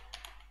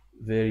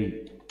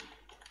 Verilog,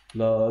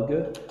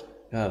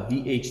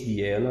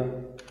 VHDL,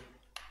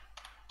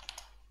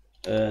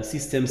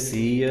 System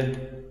C,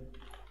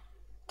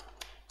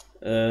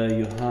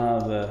 you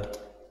have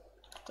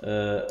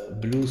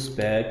Blue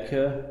Spec,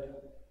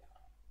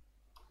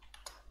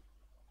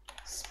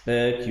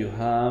 you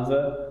have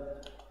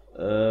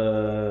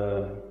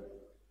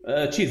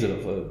Chisel,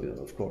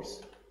 of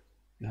course.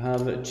 You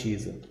have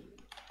Chisel,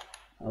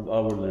 of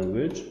our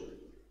language,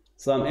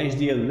 some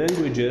HDL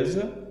languages,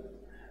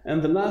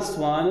 and the last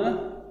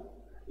one,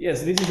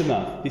 yes, this is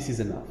enough.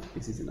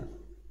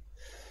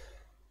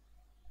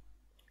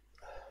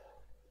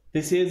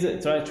 This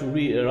is, try to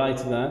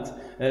rewrite that.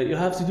 You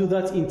have to do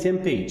that in 10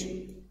 pages.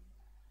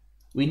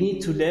 We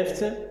need to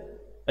left,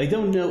 I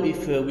don't know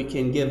if we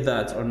can get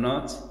that or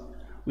not.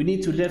 We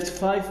need to left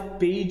 5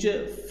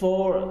 pages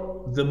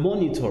for the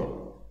monitor.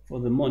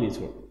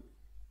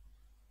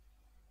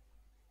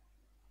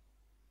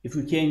 If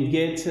we can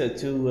get to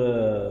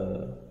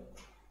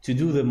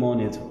do the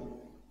monitor.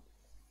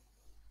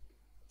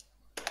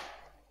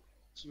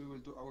 So we will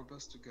do our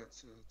best to get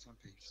 10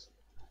 pages.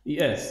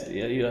 Yes,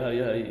 yeah.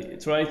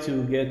 Try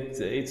to get.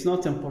 It's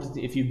not important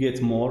if you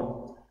get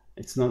more.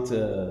 It's not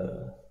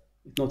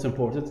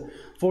important.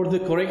 For the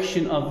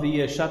correction of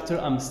the chapter,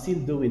 I'm still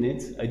doing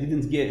it. I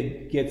didn't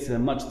get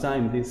much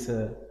time this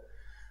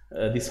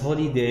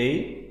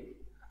holiday.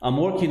 I'm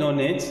working on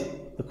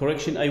it. The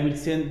correction, I will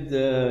send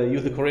you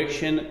the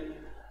correction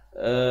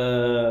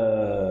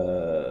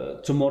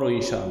tomorrow,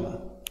 inshallah.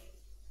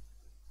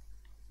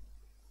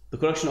 The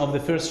correction of the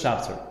first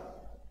chapter,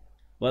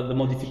 but the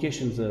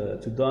modifications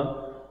to done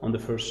on the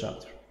first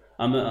chapter.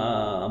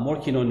 I'm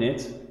working on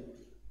it.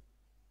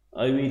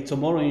 I will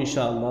tomorrow,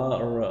 inshallah,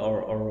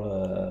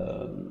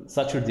 or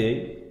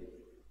Saturday,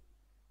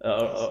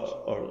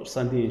 or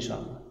Sunday,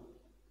 inshallah.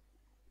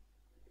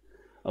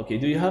 Okay,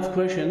 do you have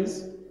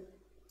questions?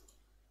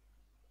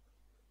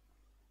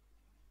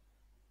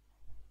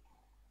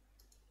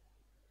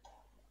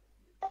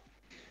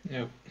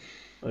 No.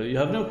 You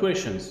have no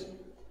questions.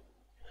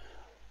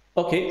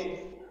 Okay,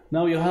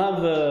 now you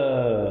have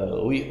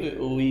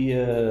we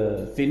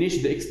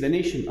finished the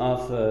explanation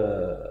of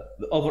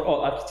the overall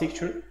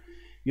architecture,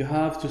 you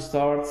have to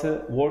start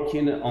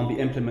working on the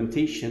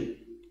implementation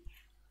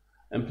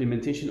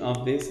of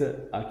this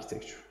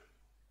architecture.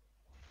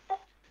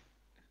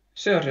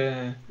 Sure.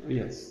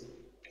 Yes.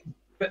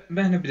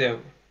 باه نبداو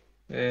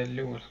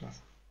الأول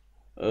خلاص.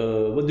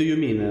 What do you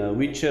mean?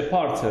 Which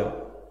part?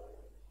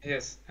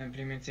 Yes,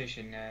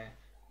 implementation.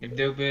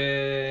 نبداو ب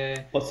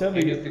Whatever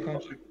you,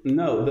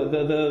 no,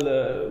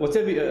 the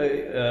whatever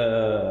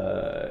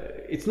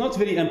it's not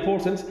very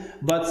important,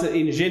 but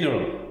in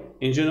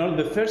general,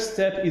 the first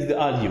step is the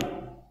ALU.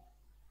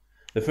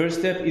 The first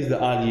step is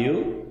the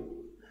ALU.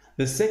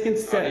 The second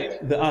step,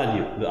 the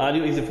ALU. The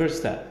ALU is the first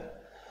step.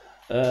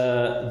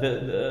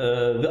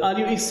 The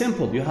ALU is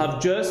simple. You have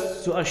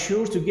just to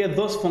assure to get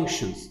those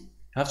functions.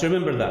 You have to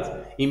remember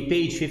that. In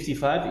page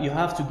 55, you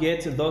have to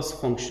get those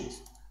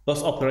functions,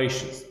 those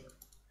operations.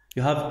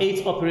 You have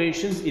 8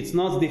 operations. It's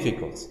not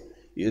difficult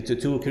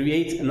to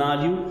create an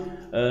ALU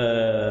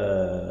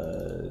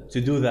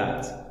to do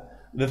that.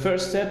 The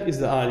first step is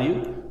the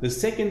ALU. The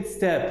second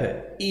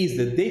step is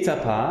the data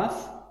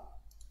path.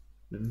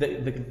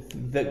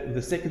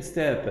 The second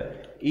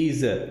step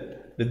is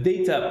the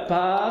data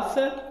path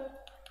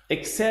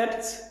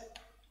except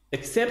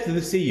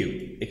the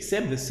CU.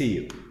 Except the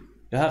CU.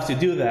 You have to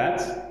do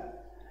that.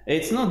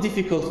 It's not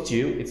difficult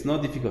too. It's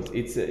not difficult.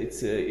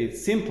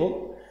 It's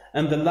simple.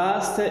 And the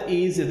last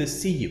is the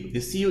CU.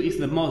 The CU is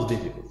the most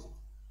difficult.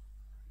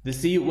 The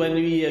CU, when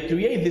we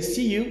create the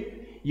CU,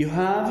 you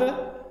have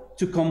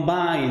to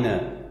combine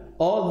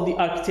all the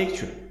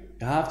architecture.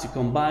 You have to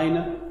combine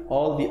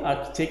all the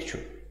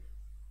architecture.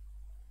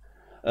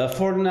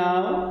 For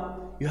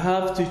now, you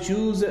have to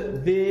choose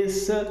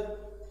this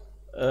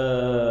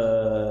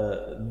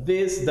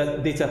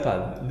data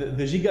path,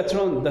 the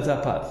Gigatron data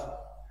path.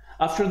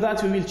 After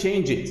that, we will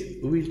change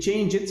it. We will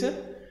change it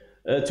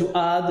to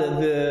add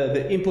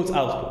the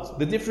input-output.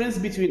 The difference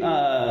between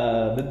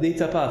the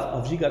data path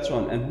of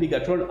Gigatron and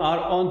Megatron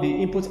are on the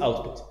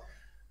input-output.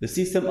 The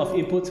system of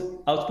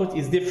input-output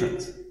is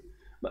different.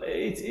 But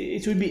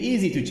it will be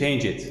easy to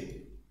change it.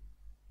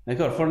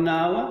 For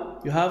now,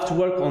 you have to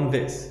work on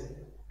this.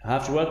 You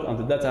have to work on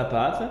the data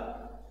path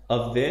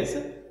of this.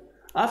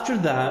 After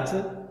that,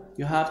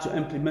 you have to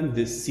implement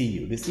the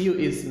CU. The CU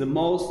is the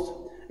most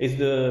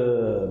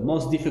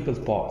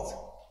difficult part.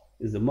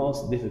 Is the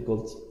most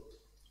difficult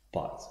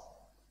part.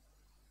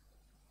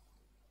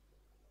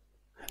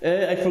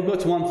 I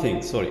forgot one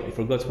thing. Sorry, I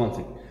forgot one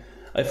thing.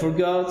 I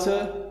forgot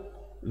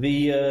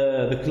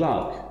the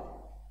clock.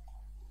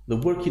 The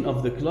working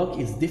of the clock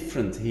is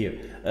different here.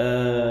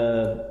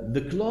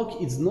 The clock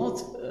is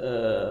not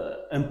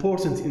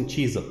important in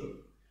Chisel.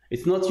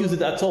 It's not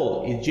used at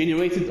all. It's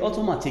generated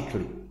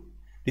automatically.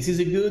 This is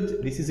a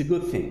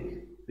good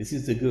thing. This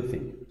is a good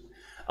thing.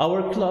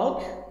 Our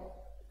clock,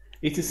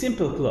 it's a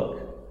simple clock,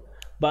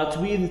 but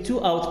with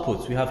 2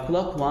 outputs. We have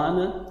clock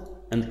 1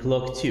 and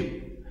clock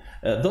 2.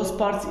 Those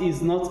parts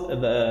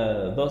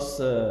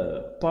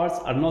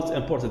are not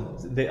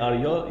important. They are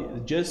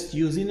just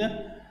using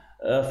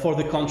for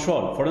the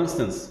control. For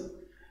instance,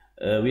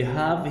 we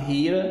have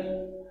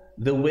here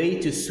the way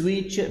to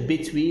switch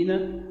between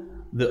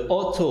the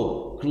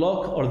auto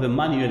clock or the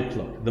manual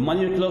clock. The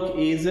manual clock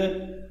is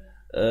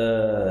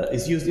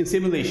used in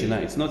simulation.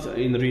 It's not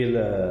in real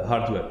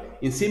hardware.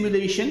 In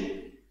simulation,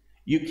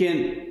 you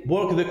can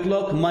work the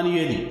clock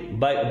manually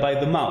by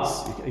the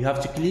mouse. You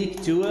have to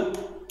click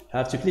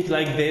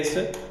like this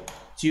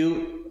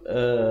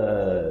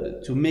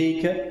to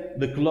make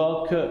the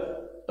clock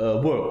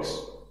works.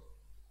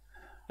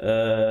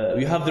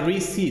 You have the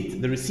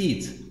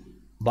reset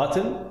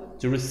button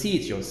to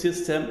reset your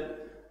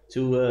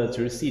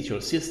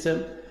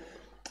system,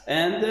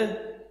 and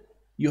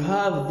you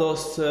have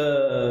those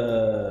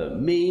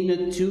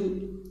main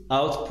 2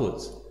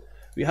 outputs.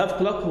 We have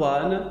clock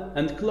 1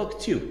 and clock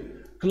 2.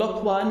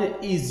 Clock 1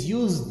 is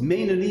used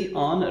mainly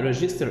on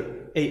register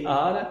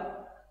AR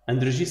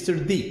and register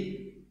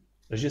D.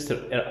 Register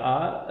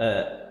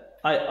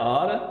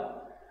IR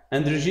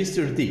and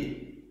register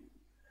D.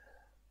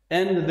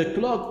 And the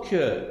clock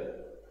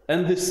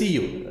and the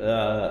CU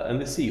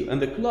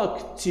and the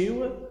clock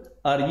 2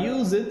 are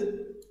used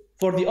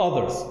for the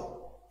others.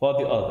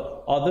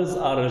 Others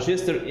are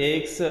register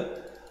X,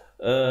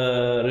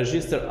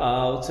 register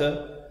out,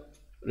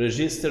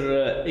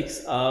 register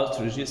X out,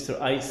 register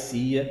IC,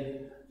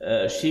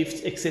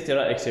 shift,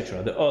 etc.,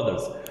 etc. The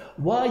others.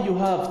 Why you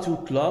have 2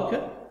 clock?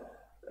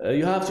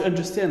 You have to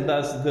understand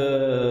that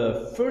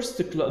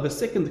the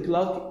second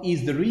clock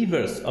is the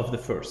reverse of the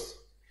first.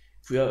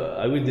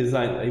 I will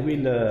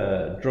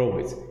draw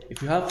it.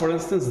 If you have, for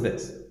instance,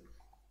 this.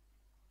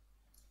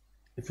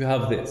 If you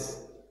have this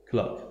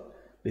clock,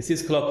 this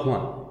is clock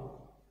 1.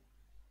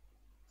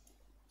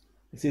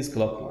 This is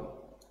clock 1.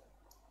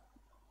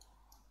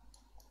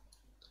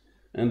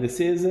 And this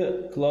is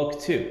clock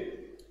 2.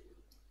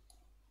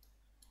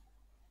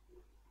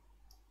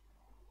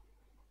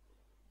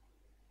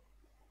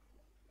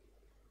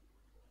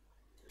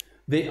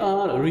 They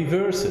are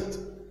reversed.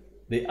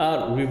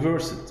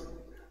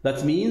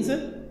 That means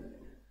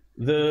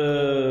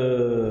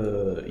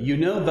you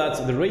know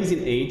that the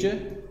rising age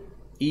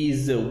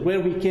is where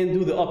we can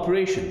do the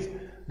operations.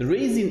 The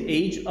rising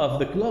age of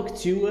the clock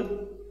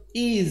 2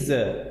 is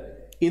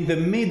in the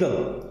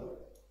middle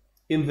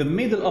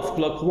of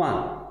clock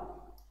 1.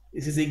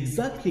 This is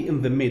exactly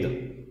in the middle.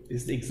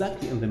 It's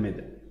exactly in the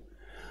middle.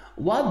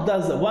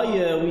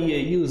 Why we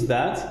use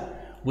that?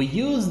 We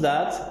use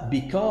that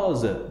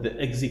because the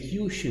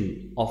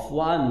execution of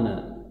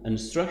one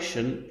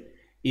instruction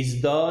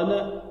is done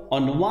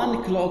on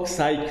one clock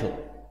cycle.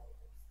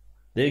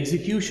 The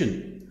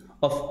execution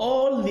of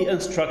all the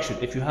instruction,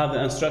 if you have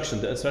the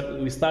instruction,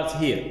 we start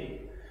here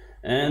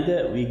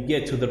and we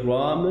get to the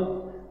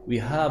RAM, we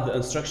have the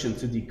instruction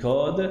to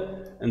decode,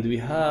 and we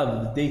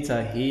have the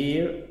data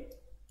here,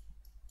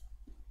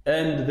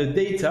 and the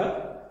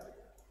data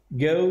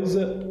goes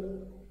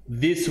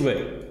this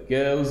way,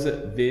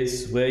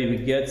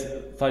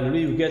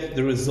 finally we get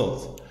the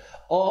result.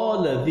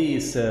 All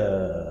this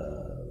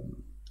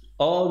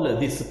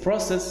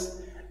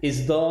process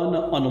is done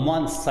on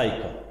one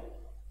cycle.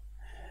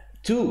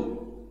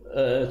 To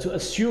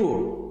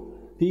assure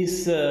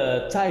this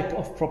type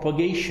of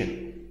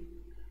propagation,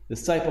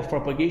 this type of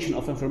propagation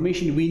of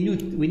information, we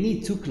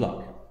need 2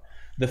 clocks.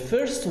 The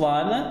first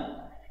one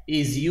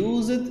is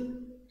used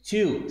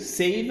to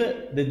save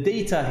the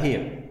data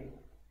here,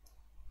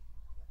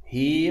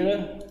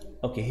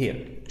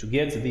 to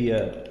get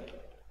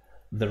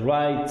the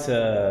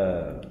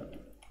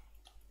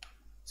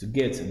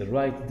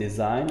right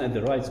design and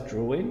the right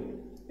drawing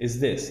is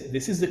this.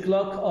 This is the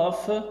clock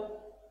of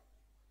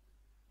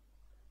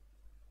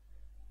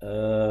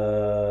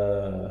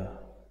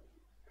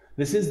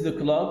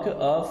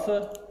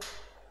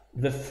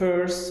the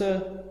first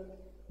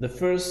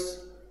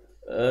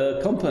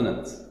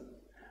component,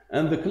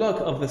 and the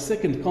clock of the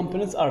second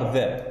components are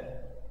there.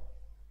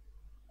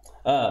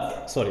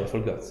 Sorry, I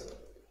forgot.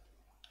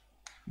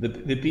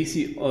 The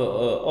PC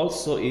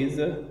also is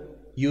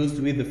used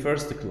with the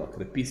first clock.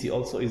 The PC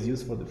also is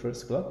used for the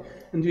first clock,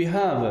 and we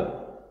have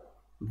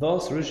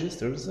those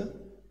registers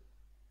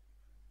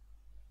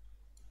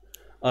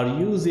are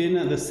using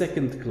the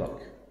second clock.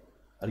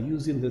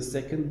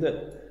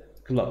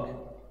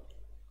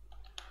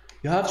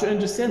 You have to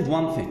understand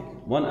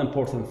one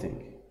important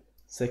thing.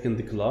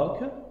 Second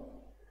clock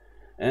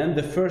and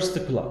the first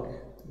clock.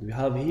 We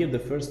have here the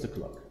first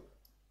clock.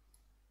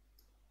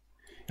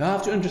 You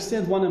have to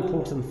understand one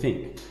important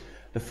thing.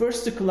 The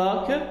first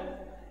clock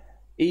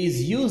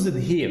is used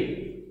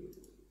here.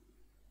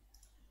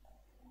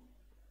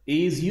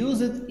 Is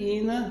used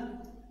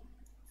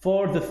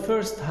for the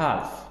first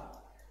half.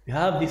 You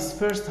have this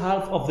first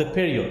half of the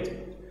period.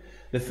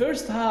 The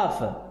first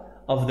half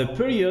of the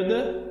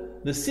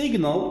period, the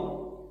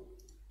signal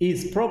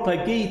is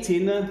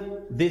propagating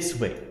this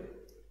way.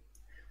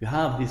 You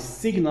have this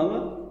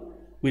signal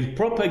will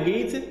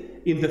propagate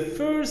in the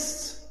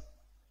first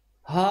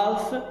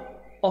half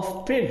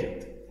of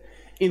period.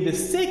 In the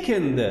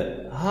second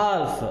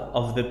half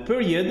of the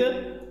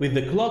period, with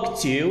the clock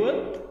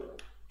 2,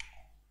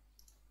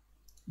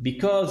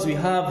 because we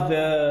have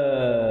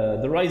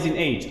the rising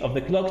age of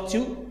the clock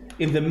 2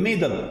 in the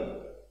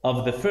middle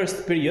of the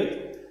first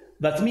period,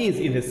 that means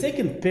in the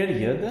second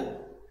period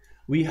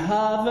we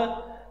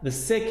have the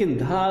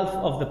second half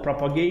of the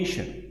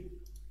propagation.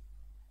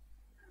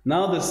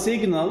 Now the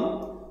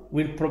signal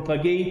will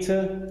propagate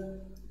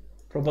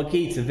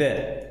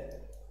there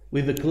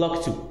with the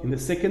clock 2. In the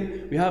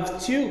second, we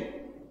have two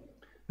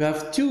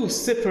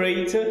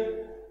separate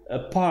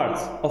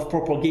parts of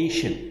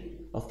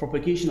propagation of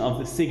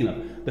the signal.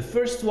 The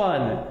first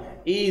one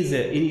is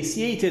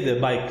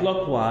initiated by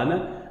clock 1,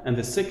 and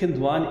the second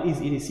one is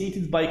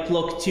initiated by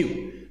clock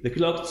 2. The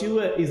clock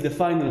 2 is the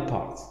final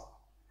part.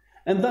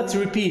 And that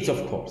repeats,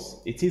 of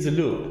course. It is a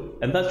loop,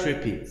 and that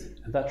repeats,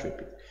 and that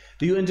repeats.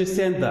 Do you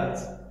understand that?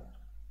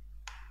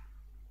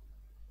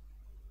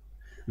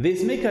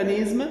 This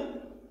mechanism...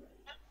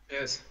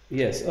 Yes.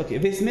 Yes, okay.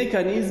 This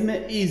mechanism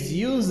is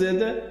used in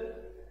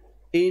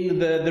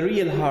the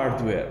real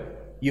hardware.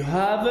 You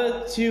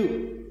have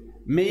to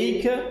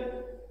make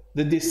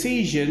the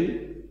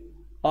decision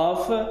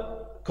of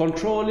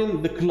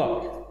controlling the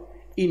clock.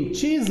 In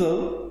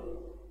chisel,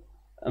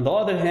 on the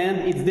other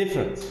hand, it's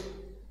different.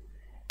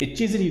 In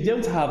chisel, you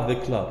don't have the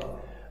clock.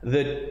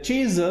 The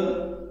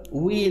chisel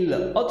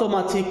will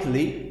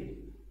automatically,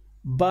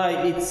 by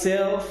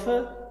itself,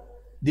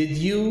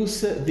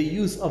 deduce the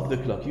use of the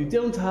clock. You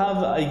don't have,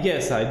 I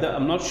guess,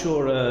 I'm not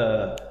sure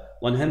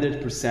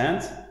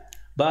 100%,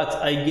 but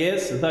I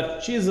guess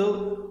that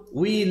chisel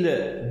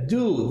will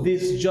do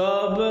this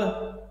job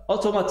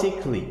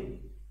automatically.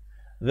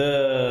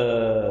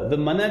 The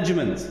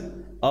management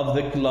of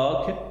the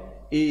clock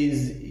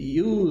is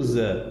used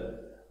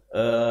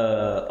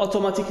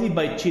automatically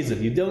by chisel.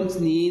 You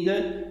don't need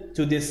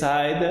to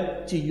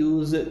decide to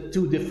use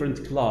 2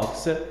 different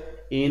clocks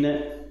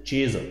in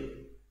chisel.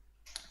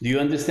 Do you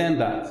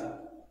understand that?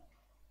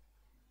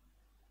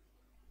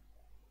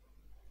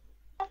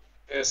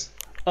 Yes.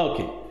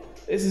 Okay,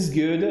 this is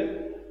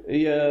good.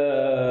 You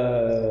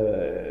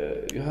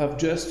have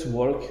just to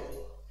work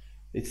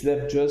It's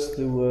left just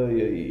to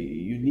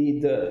you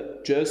need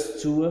just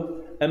to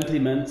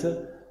implement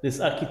this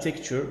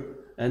architecture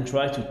and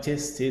try to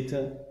test it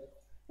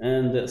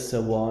and so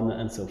on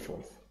and so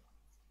forth.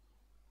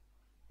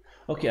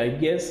 Okay, I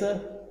guess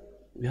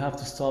we have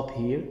to stop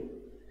here.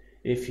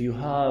 If you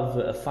have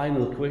a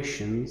final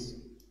question,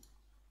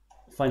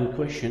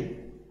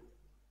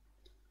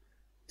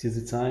 it is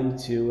the time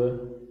to.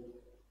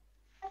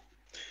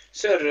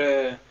 Sir,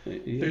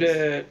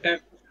 Yes.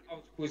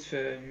 output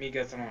في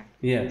ميجاترون.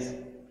 Yes.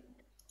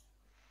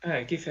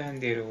 كيف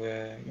نديرو؟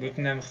 قلت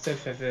لنا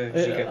مختلفة في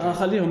جيجاترون.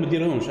 خليهم ما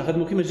يديروهمش،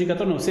 خدموا كيما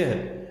جيجاترون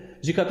وسهل.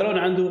 جيجاترون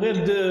عنده غير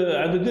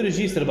عنده دو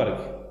ريجيستر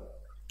برك.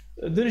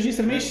 دو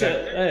ريجيستر مش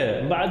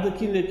من بعد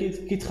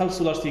كي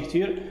تخلصوا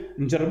الاركتيكتور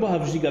نجربوها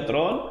في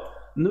جيجاترون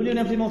نوليو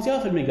نمبليمونتيها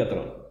في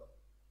الميجاترون.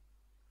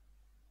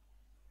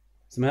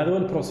 اسمها هذا هو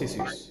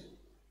البروسيسوس.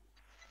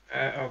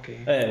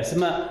 اوكي.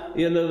 اسمها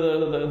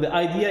the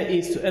idea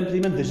is to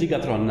implement the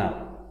Gigatron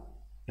now.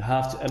 You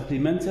have to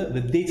implement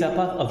the data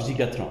path of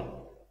Gigatron.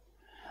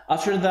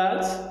 After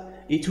that,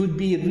 it would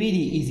be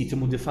really easy to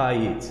modify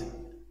it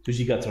to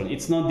Gigatron.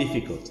 It's not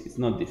difficult. It's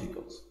not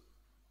difficult.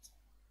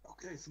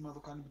 Okay, so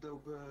now can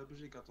نبداو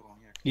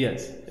بجيجاترون ياك.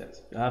 Yes,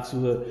 yes. You have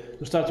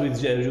to start with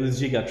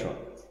Gigatron.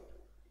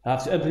 You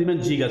have to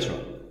implement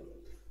Gigatron.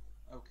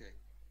 Okay.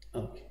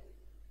 Okay.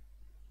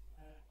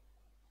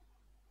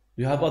 Do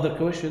you have other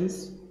questions?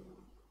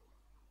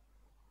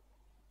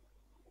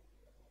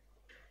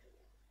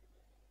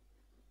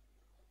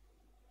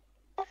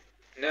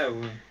 No,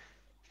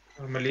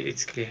 normally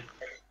it's clear.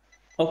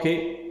 Okay.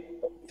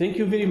 Thank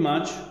you very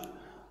much.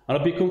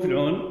 ربي يكون في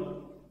العون.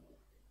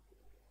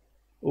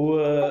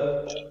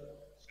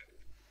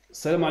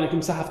 السلام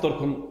عليكم، صحة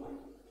فطوركم.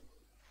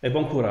 Et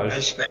bon courage.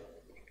 عشنا.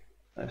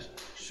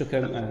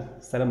 شكرا.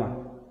 السلام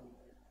عليكم.